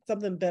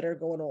something better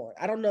going on.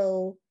 I don't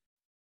know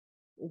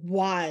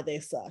why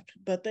they suck,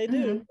 but they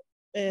do.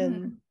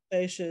 And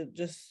they should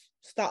just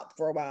stop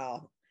for a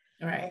while.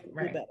 Right.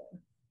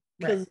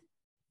 Because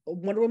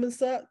Wonder Woman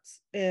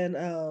sucks, and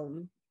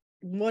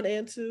 1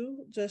 and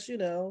 2 just,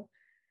 and I'm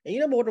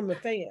a Wonder Woman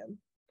fan.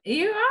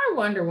 You are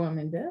Wonder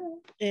Woman, duh.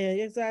 And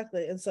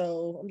exactly. And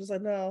so I'm just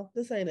like, no,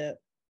 this ain't it.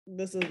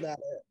 This is not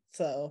it.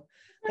 So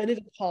they need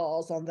to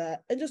pause on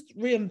that and just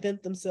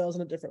reinvent themselves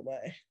in a different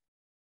way.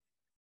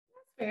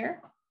 That's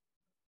fair.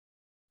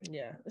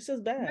 Yeah, it's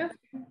just bad.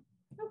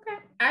 Okay.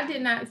 I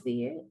did not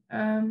see it.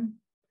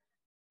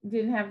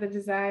 Didn't have the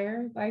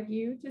desire like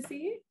you to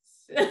see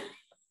it.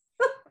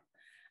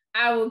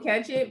 I will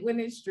catch it when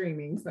it's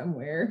streaming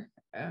somewhere.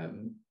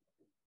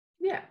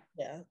 Yeah.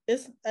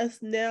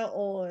 It's now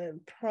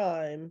on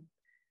Prime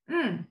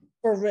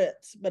for it,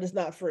 but it's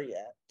not free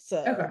yet.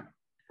 So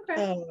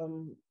okay.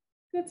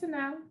 Good to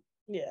know.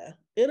 Yeah,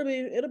 it'll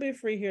be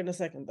free here in a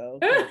second though.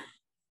 You're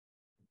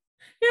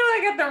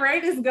like, at the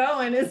rate it's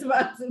going, it's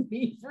about to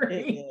be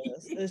free. It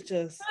is. It's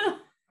just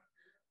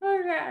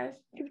oh gosh.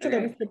 People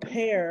trying to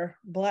compare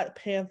Black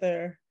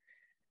Panther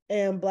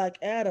and Black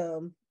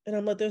Adam, and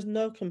I'm like, there's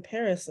no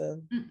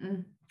comparison.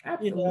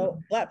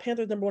 Black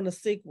Panther's number 1 a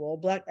sequel.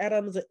 Black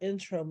Adam is an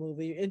intro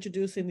movie. You're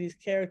introducing these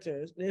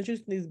characters,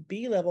 introducing these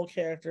B-level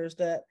characters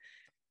that,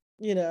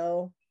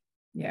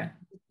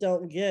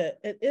 don't get.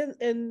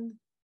 And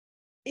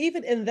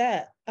even in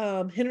that,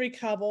 Henry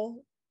Cavill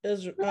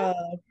is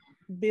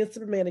being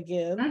Superman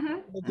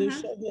again. They do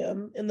show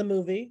him in the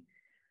movie.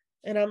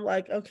 And I'm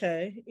like,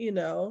 okay,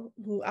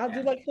 I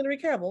do like Henry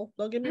Cavill,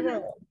 don't get me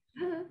wrong.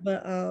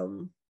 But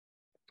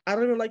I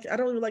don't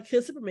even like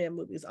his Superman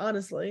movies,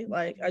 honestly.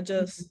 Like I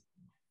just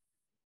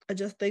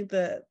think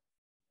that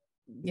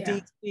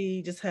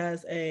DC just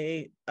has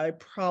a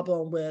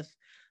problem with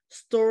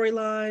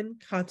storyline,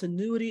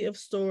 continuity of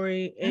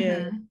story,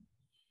 and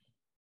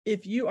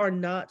if you are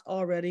not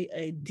already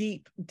a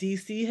deep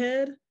DC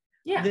head,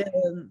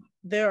 then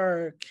there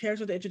are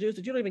characters they introduced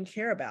that you don't even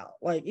care about.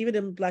 Like even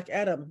in Black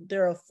Adam,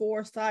 there are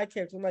 4 side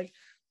characters. I'm like,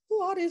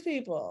 who are these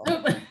people?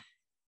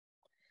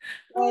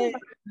 Like,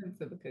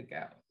 to the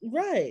cookout.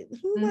 Right.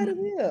 Who invited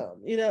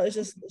him? You know, it's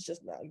just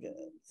not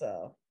good.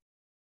 So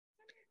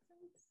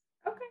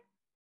okay.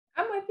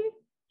 I'm with you.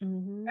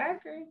 I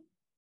agree.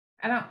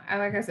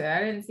 Like I said,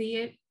 I didn't see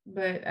it,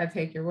 but I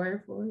take your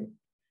word for it.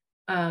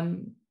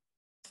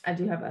 I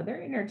do have other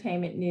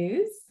entertainment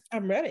news.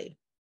 I'm ready.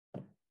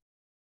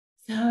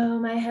 So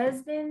my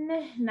husband,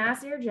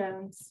 Nasir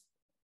Jones,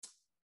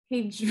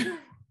 I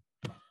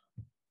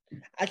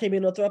can't be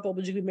in no throuple,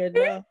 but you can be married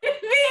now. You're in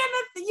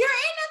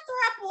a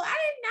throuple. I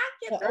did not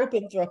get an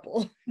open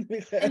throuple.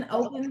 An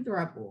open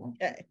throuple.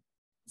 Okay.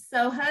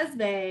 So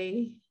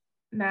husband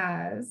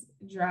Nas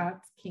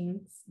dropped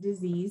King's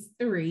Disease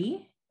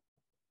 3.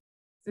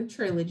 It's a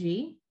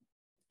trilogy,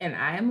 and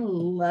I am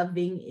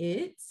loving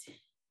it.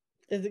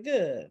 Is it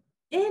good?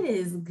 It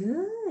is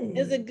good.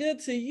 Is it good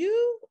to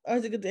you, or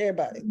is it good to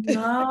everybody?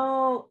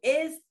 No,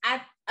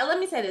 let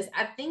me say this.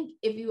 I think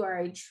if you are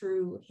a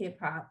true hip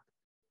hop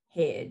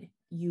head,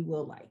 you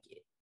will like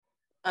it.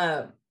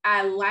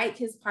 I like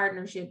his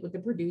partnership with the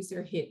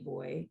producer Hit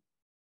Boy.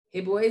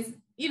 Hit Boy's,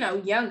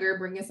 younger,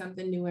 bringing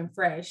something new and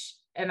fresh,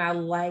 and I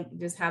like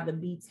just how the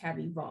beats have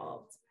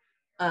evolved.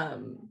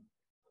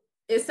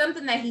 It's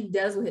something that he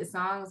does with his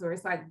songs, where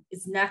it's like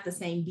it's not the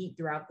same beat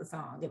throughout the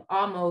song. It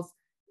almost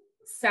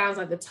sounds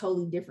like a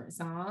totally different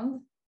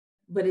song,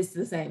 but it's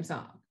the same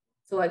song.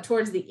 So like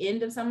towards the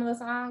end of some of the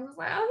songs, it's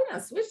like, oh,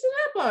 switched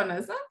it up on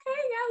us. Okay,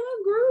 got a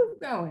little groove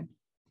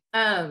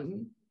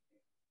going.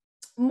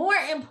 More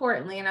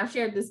importantly, and I've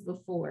shared this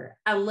before,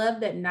 I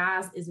love that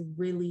Nas is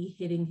really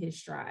hitting his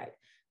stride.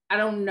 I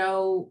don't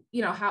know,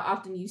 how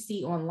often you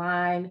see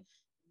online,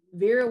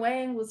 Vera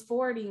Wang was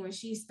 40 when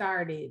she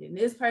started, and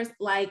this person,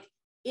 like,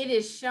 it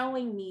is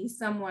showing me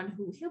someone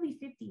who he'll be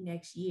 50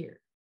 next year.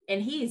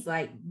 And he's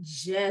like,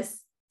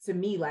 just to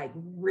me, like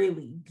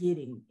really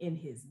getting in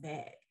his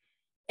bag.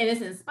 And it's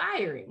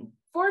inspiring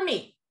for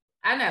me.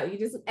 I know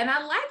and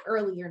I like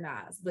earlier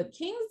Nas, but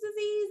King's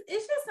Disease,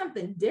 it's just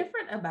something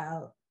different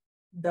about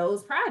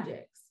those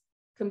projects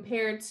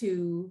compared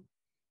to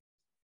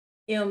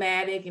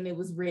Illmatic, and It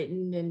Was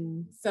Written,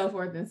 and so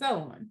forth and so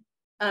on.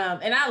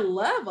 And I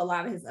love a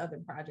lot of his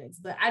other projects,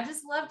 but I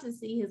just love to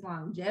see his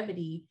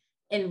longevity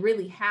and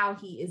really how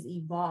he is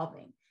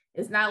evolving.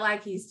 It's not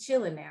like he's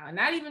chilling now, and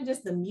not even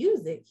just the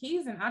music.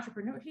 He's an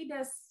entrepreneur. He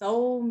does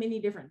so many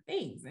different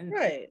things and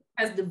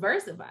has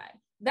diversified.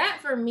 That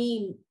for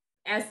me,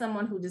 as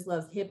someone who just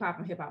loves hip hop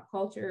and hip hop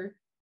culture,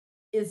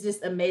 is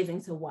just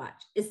amazing to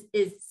watch.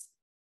 It's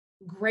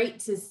great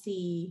to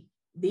see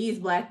these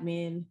Black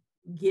men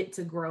get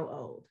to grow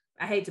old.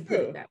 I hate to put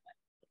it that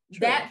way.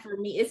 That for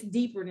me, it's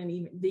deeper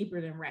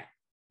than rap,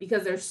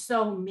 because there's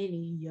so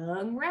many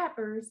young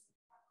rappers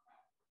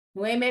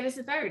who ain't made it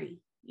to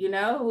 30,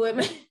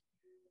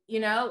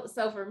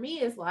 so for me,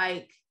 it's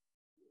like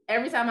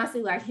every time I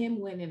see like him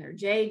winning or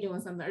Jay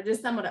doing something, or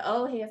just some of the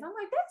old heads, I'm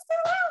like, they're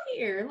still out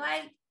here.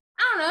 Like,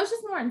 I don't know, it's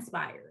just more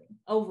inspiring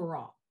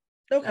overall.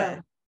 Okay.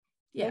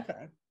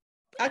 Okay.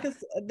 I can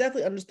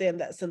definitely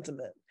understand that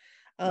sentiment.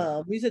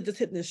 We said just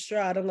hitting his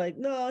stride. I'm like,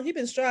 no, he's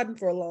been striding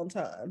for a long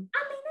time.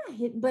 I mean, not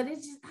hit, but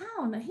it's just, I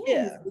don't know.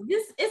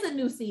 This is a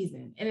new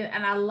season,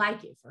 and I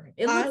like it for him.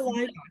 I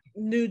like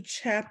new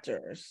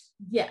chapters.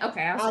 Yeah,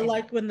 okay. I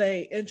like when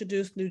they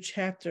introduce new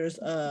chapters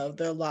of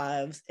their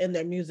lives and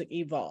their music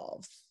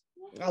evolves.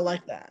 I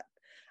like that.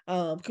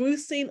 Because we've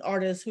seen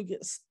artists who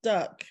get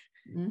stuck,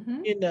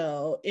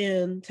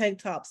 in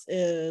tank tops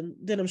and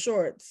denim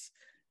shorts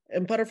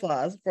and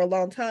butterflies for a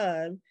long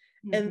time.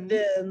 And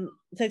then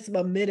it takes them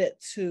a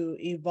minute to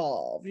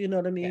evolve, you know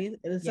what I mean?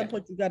 And at some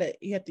point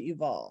you have to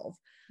evolve.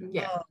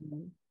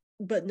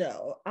 But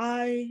no,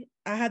 I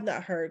had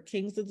not heard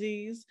King's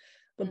Disease,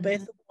 but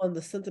based on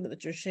the sentiment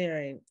that you're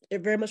sharing,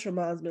 it very much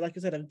reminds me, like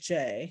you said, of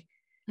Jay,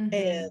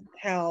 and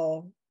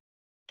how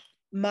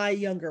my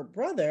younger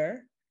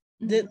brother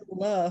didn't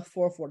love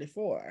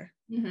 444.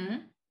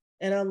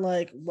 And I'm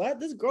like, what?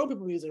 This grown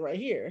people music right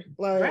here.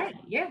 Like,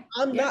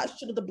 I'm not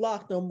shit at the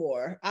block no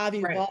more. I've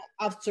evolved.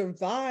 I've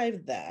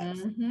survived that.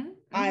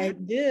 I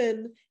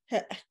then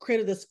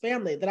created this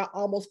family that I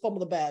almost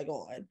fumbled the bag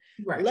on.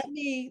 Let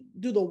me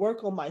do the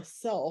work on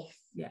myself.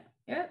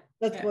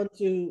 That's going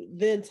to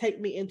then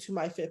take me into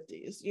my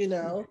 50s,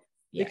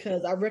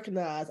 because I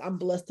recognize I'm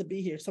blessed to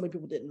be here. So many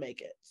people didn't make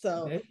it.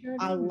 So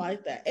I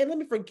like that. And let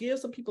me forgive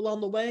some people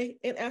along the way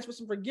and ask for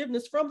some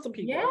forgiveness from some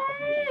people.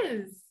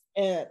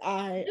 And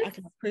I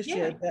can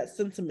appreciate that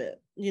sentiment,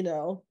 we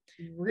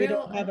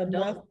don't have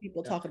enough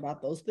people talk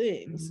about those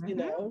things,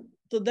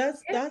 so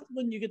that's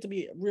when you get to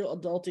be real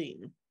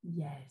adulting.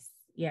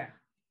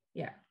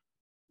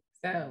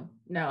 So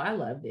no, I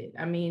loved it.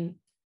 I mean,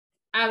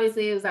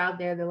 obviously it was out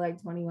there that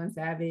like 21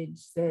 Savage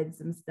said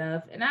some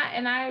stuff. And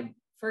I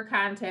for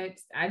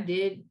context, I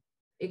did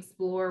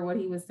explore what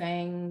he was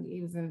saying.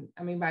 He was in,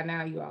 I mean, by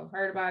now you all have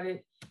heard about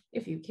it,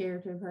 if you care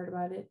to have heard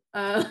about it.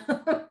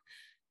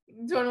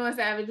 21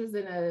 Savage was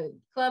in a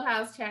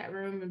Clubhouse chat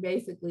room and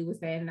basically was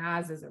saying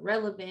Nas is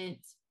irrelevant.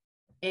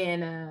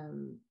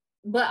 And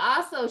but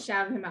also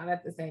shouting him out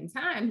at the same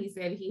time. He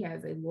said he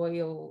has a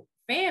loyal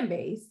fan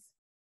base.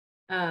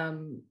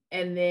 And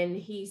then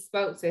he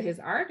spoke to his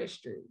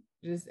artistry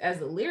just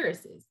as a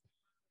lyricist.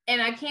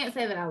 And I can't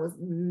say that I was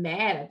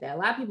mad at that. A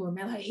lot of people were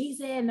mad, like he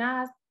said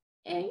Nas,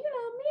 and you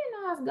know, me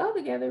and Nas go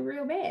together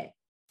real bad.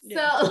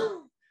 Yeah.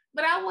 So,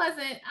 but I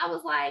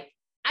was like,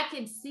 I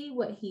could see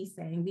what he's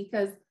saying,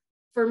 because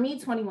for me,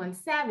 21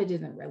 Savage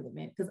isn't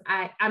relevant because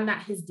I'm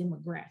not his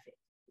demographic.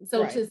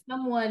 So to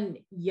someone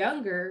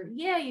younger,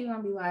 yeah, you're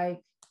gonna be like,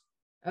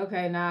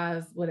 okay,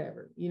 Nas,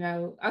 whatever. You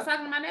know, I was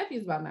talking to my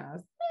nephews about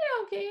Nas. They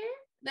don't care.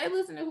 They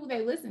listen to who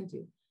they listen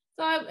to.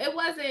 So it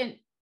wasn't,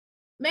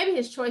 maybe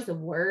his choice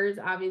of words,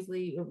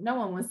 obviously, no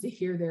one wants to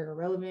hear they're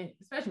irrelevant,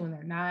 especially when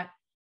they're not.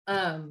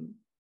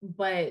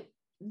 But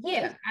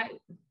yeah,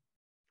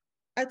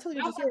 I tell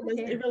you,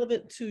 it's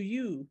irrelevant to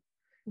you.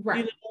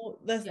 Right. You know,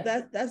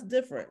 that's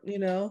different, you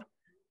know.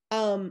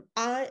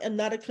 I am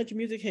not a country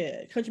music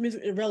head. Country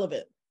music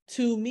irrelevant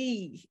to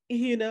me,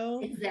 you know.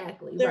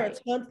 Exactly. There are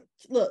tons.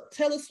 Look,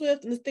 Taylor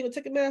Swift and this thing with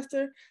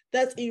Ticketmaster,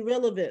 that's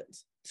irrelevant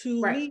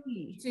to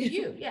me. To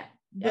you, yeah.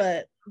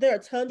 But there are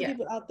tons of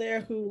people out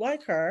there who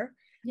like her.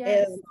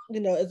 Yes. And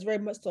you know, it's very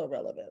much so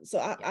relevant. So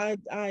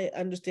I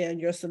understand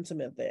your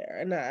sentiment there.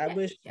 And I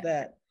wish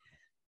that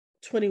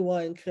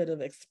 21 could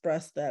have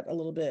expressed that a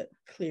little bit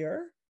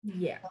clearer.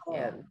 Yeah.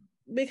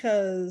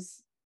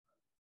 Because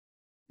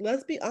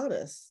let's be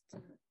honest,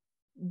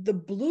 the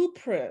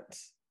blueprint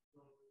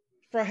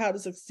for how to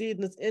succeed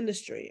in this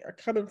industry are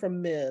coming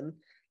from men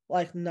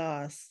like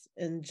Nas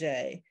and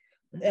Jay.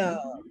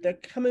 They're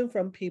coming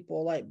from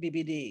people like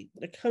BBD.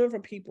 They're coming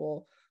from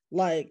people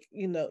like,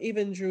 you know,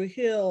 even Dru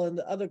Hill and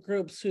the other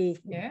groups who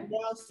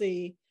now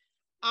see,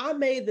 I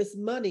made this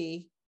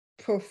money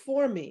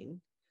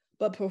performing,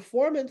 but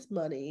performance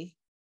money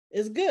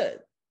is good.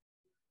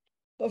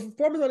 But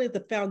performance money is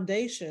the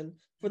foundation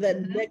for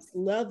that next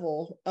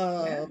level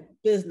of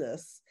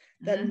business,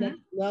 that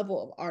next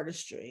level of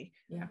artistry.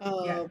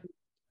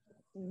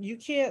 You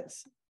can't,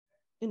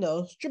 you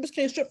know, strippers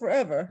can't strip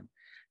forever.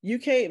 You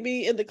can't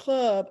be in the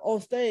club on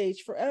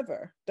stage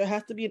forever. There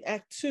has to be an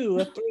act 2,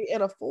 a 3,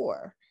 and a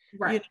 4.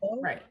 Right. You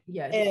know? Right.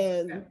 Yeah.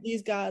 And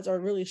these guys are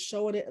really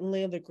showing it and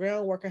laying the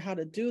groundwork on how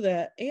to do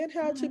that and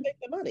how to make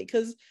the money.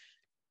 Because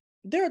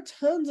there are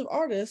tons of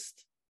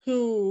artists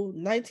who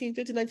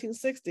 1950,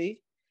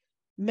 1960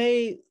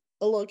 made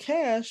a little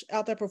cash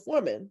out there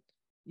performing.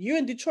 You're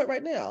in Detroit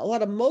right now. A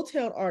lot of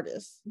Motown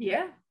artists.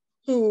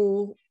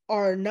 Who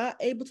are not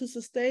able to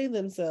sustain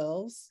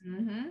themselves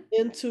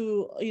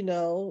into, you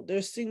know,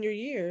 their senior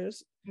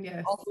years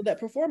off of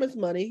that performance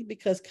money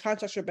because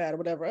contracts are bad or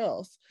whatever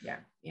else.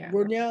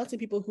 We're now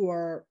seeing people who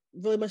are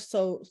really much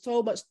so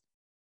much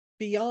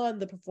beyond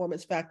the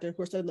performance factor,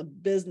 who are studying the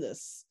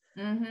business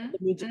of the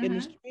music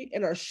industry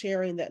and are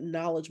sharing that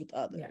knowledge with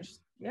others.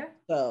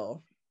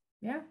 So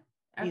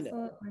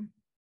absolutely.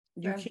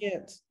 You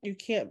know, you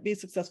can't be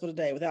successful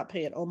today without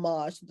paying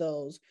homage to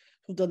those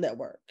who've done that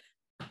work.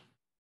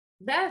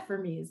 That for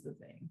me is the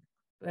thing.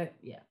 But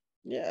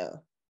I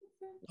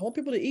want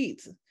people to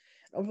eat.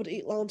 I want people to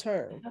eat long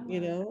term, you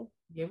know.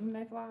 Give them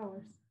their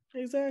flowers.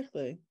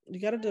 Exactly.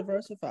 You got to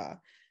diversify.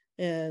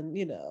 And,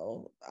 you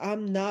know,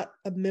 I'm not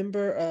a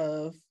member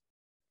of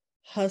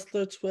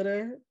Hustler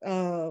Twitter.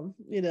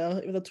 You know,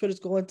 even though Twitter's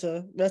going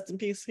to rest in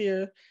peace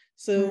here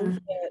soon.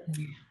 But,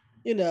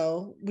 you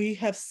know, we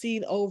have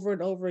seen over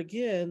and over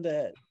again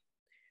that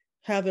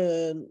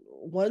having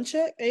one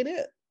check ain't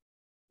it.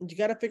 You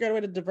got to figure out a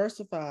way to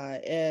diversify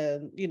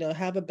and, you know,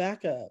 have a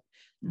backup.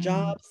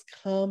 Jobs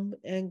come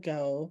and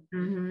go.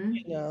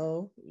 You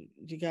know,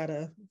 you got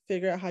to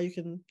figure out how you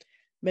can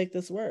make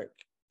this work.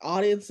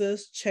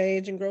 Audiences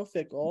change and grow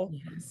fickle.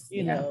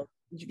 You know,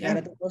 you got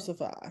to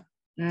diversify.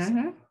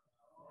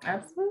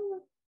 Absolutely.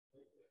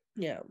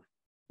 Yeah.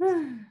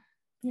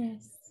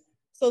 Yes.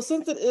 So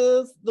since it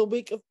is the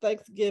week of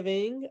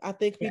Thanksgiving, I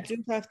think we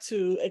do have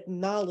to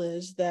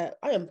acknowledge that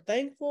I am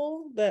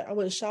thankful that I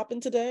went shopping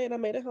today and I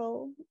made it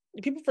home.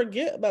 People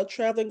forget about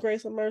traveling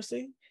grace and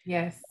mercy.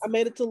 Yes. I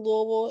made it to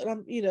Louisville, and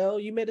I'm, you know,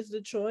 you made it to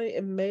Detroit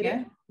and made it,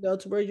 you know,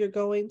 to where you're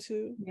going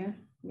to.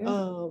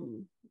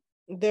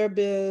 There have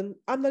been,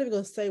 I'm not even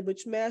going to say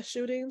which mass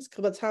shootings,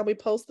 because by the time we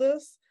post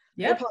this,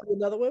 there'll probably be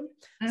another one.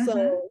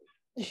 So,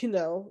 you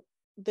know,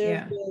 there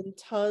have been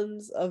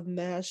tons of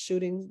mass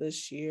shootings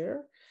this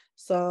year.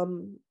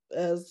 Some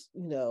as,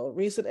 you know,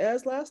 recent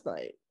as last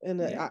night.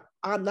 And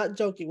I'm not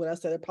joking when I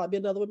said there'll probably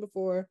be another one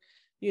before,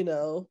 you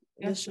know,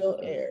 the show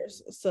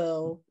airs.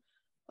 So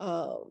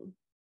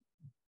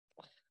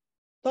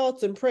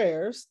thoughts and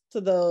prayers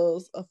to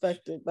those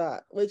affected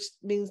by, which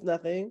means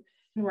nothing.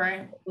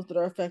 Right. Those that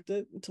are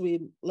affected until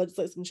we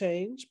legislate some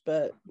change.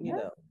 But, you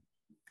know,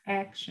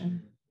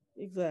 Action.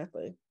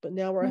 Exactly. But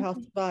now we're a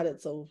house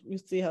divided, so we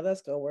see how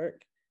that's gonna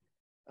work.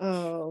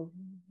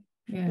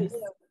 Yes.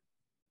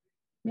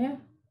 Yeah.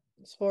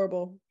 It's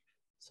horrible.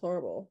 It's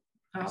horrible.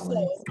 Always.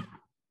 So,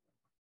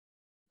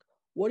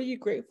 what are you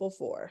grateful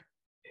for?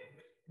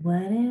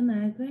 What am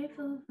I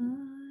grateful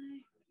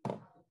for?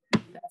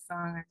 That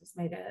song I just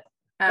made up.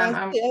 That's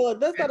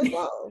not a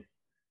song.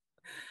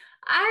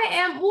 I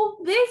am, well,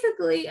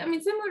 basically, I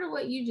mean, similar to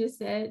what you just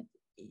said,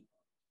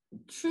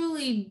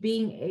 truly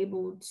being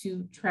able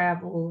to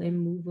travel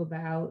and move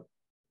about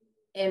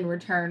and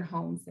return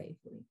home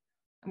safely.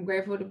 I'm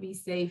grateful to be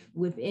safe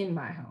within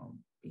my home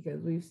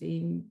because we've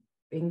seen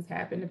things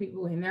happen to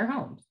people in their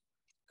homes.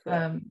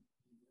 I'm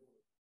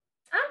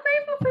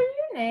grateful for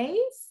you,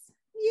 Nace.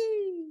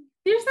 Yay.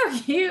 You're so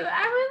cute.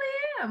 I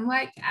really am.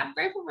 Like, I'm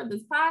grateful for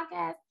this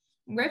podcast.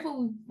 I'm grateful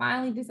we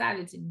finally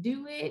decided to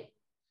do it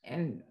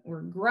and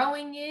we're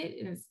growing it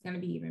and it's going to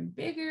be even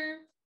bigger.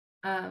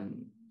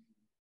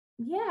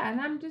 Yeah, and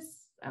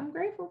I'm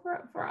grateful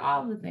for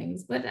all the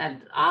things, but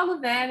all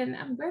of that, and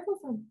I'm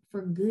grateful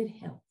for good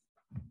health.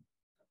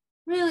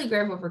 Really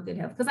grateful for good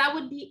health because I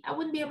wouldn't be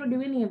able to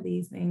do any of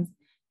these things if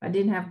I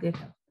didn't have good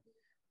health.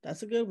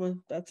 That's a good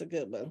one.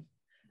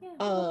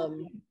 Yeah.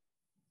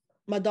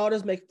 My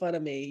daughters make fun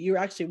of me. You were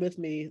actually with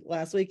me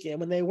last weekend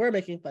when they were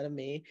making fun of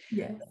me.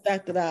 Yes. The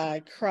fact that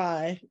I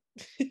cry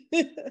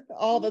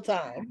all the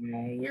time.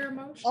 You're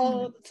emotional.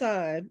 All the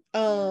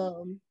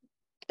time.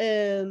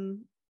 And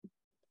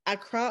I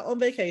cry on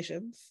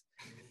vacations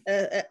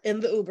in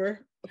the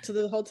Uber to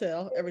the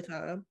hotel every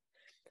time.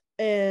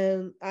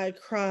 And I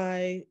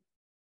cry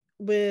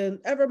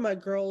whenever my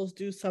girls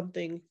do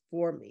something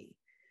for me.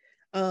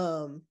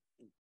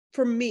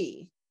 For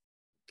me,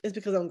 it's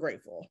because I'm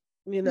grateful,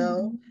 you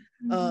know?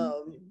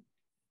 Mm-hmm.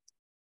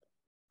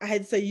 I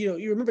had to say, you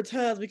remember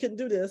times we couldn't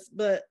do this,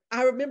 but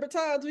I remember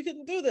times we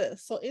couldn't do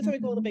this. So anytime we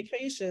go on a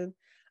vacation,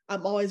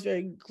 I'm always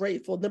very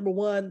grateful. Number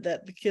one,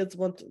 that the kids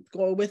want to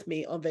go with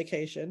me on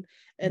vacation.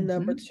 And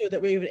number two,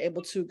 that we're even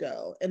able to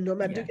go. And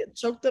normally I do get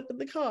choked up in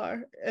the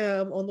car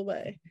on the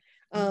way.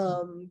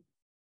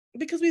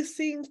 Because we've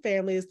seen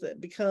families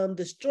that become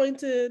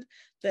disjointed,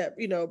 that,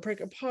 break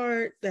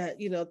apart, that,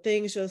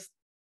 things just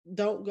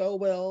don't go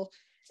well.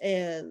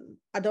 And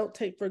I don't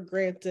take for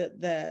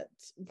granted that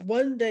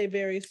one day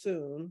very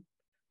soon,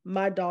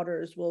 my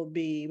daughters will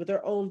be with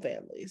their own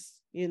families,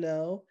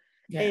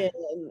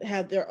 and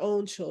have their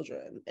own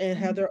children and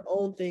have their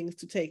own things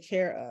to take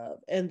care of,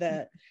 and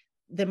that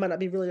they might not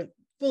be really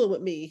fooling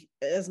with me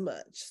as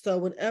much. So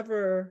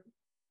whenever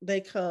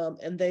they come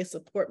and they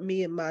support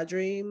me in my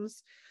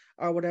dreams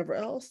or whatever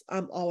else,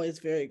 I'm always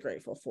very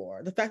grateful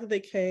for. The fact that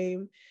they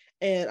came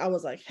and I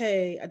was like,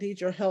 hey, I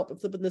need your help in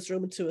flipping this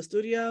room into a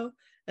studio.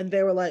 And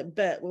they were like,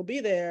 bet, we'll be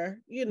there,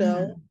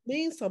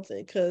 means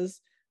something.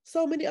 Because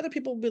so many other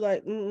people will be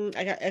like,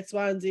 I got X,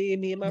 Y, and Z,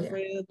 me and my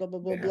friends, blah, blah,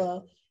 blah,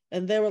 blah.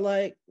 And they were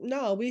like,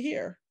 no, we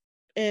here.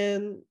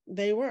 And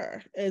they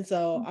were. And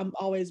so I'm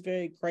always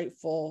very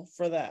grateful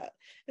for that.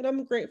 And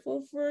I'm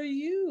grateful for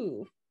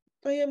you.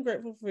 I am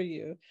grateful for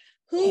you.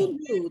 Who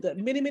knew that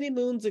many, many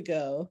moons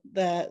ago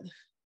that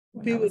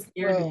we would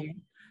grow,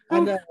 I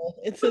know,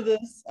 into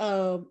this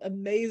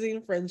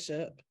amazing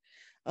friendship.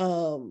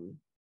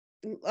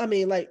 I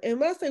mean, like, and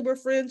when I say we're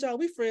friends, y'all,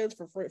 we friends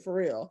for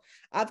real.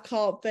 I've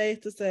called Faith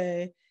to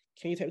say,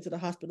 can you take me to the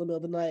hospital in the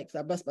middle of the night because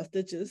I bust my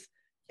stitches?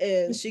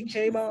 And she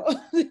came out.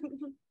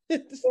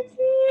 And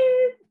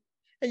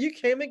you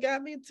came and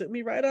got me, took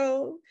me right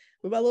on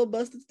with my little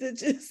busted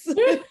stitches.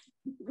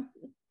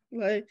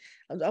 Like,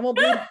 I'm gonna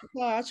bleed in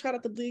your car. I try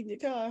not to bleed in your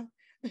car.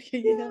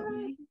 Can you help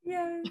me?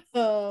 Yes.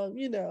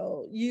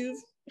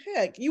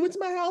 You went to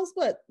my house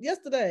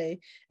yesterday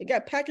and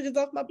got packages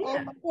off my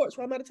porch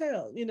while I'm out of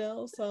town,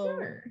 So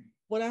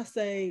when I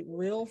say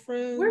real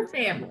friends, we're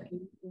family.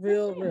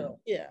 Real.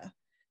 Yeah.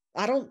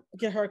 I don't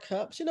get her a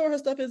cup. She know where her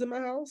stuff is in my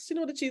house. She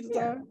know what the cheeses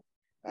are.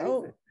 I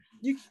don't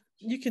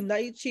you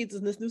cannot eat cheeses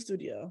in this new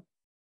studio.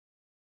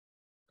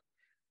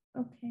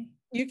 Okay.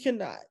 You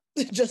cannot,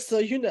 just so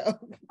you know.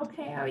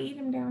 Okay, I'll eat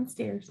them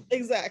downstairs.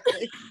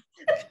 Exactly.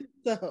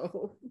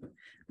 So,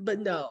 but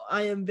no,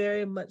 I am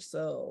very much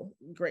so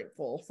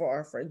grateful for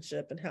our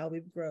friendship and how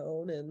we've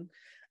grown. And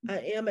I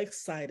am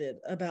excited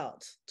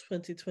about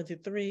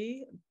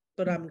 2023,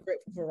 but I'm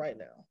grateful for right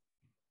now.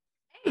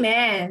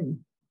 Amen.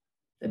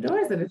 The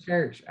doors of the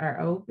church are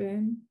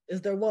open.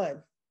 Is there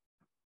one?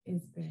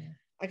 Is there?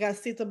 I got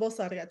seats on both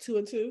sides. I got 2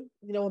 and 2.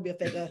 You don't want to be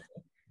a fake usher.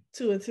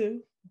 2 and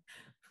 2.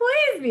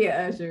 Please be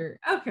an usher.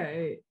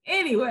 Okay.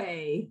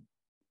 Anyway,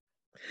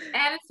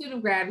 attitude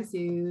of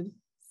gratitude,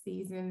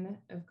 season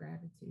of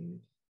gratitude.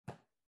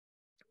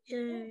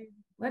 Yay.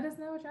 Let us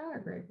know what y'all are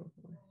grateful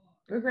for.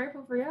 We're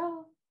grateful for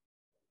y'all.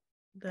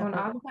 Definitely.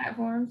 On all the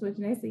platforms, which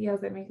Nancy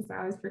yells at me because I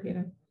always forget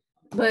them.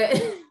 But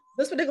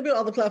this one will be on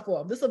all the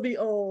platforms. This will be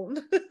on.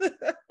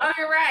 Oh,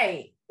 you're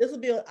right. This will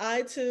be on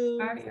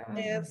iTunes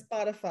and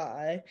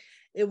Spotify.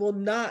 It will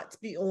not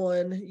be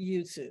on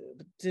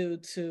YouTube due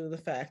to the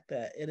fact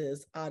that it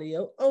is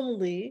audio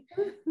only,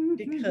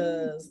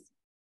 because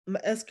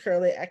It's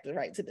currently acting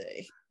right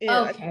today.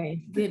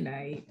 Okay, good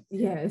night.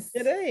 Yes.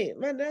 It ain't.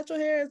 My natural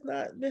hair is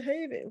not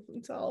behaving.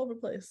 It's all over the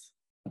place.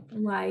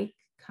 Like,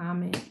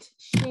 comment,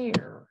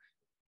 share.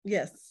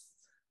 Yes.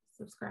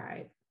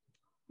 Subscribe.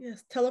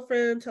 Yes. Tell a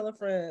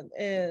friend,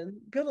 and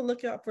be on the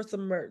lookout for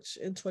some merch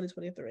in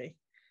 2023.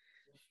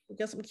 We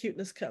got some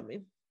cuteness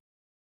coming.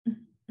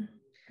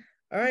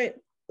 All right.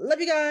 Love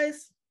you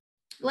guys.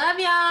 Love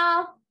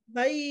y'all.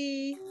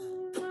 Bye.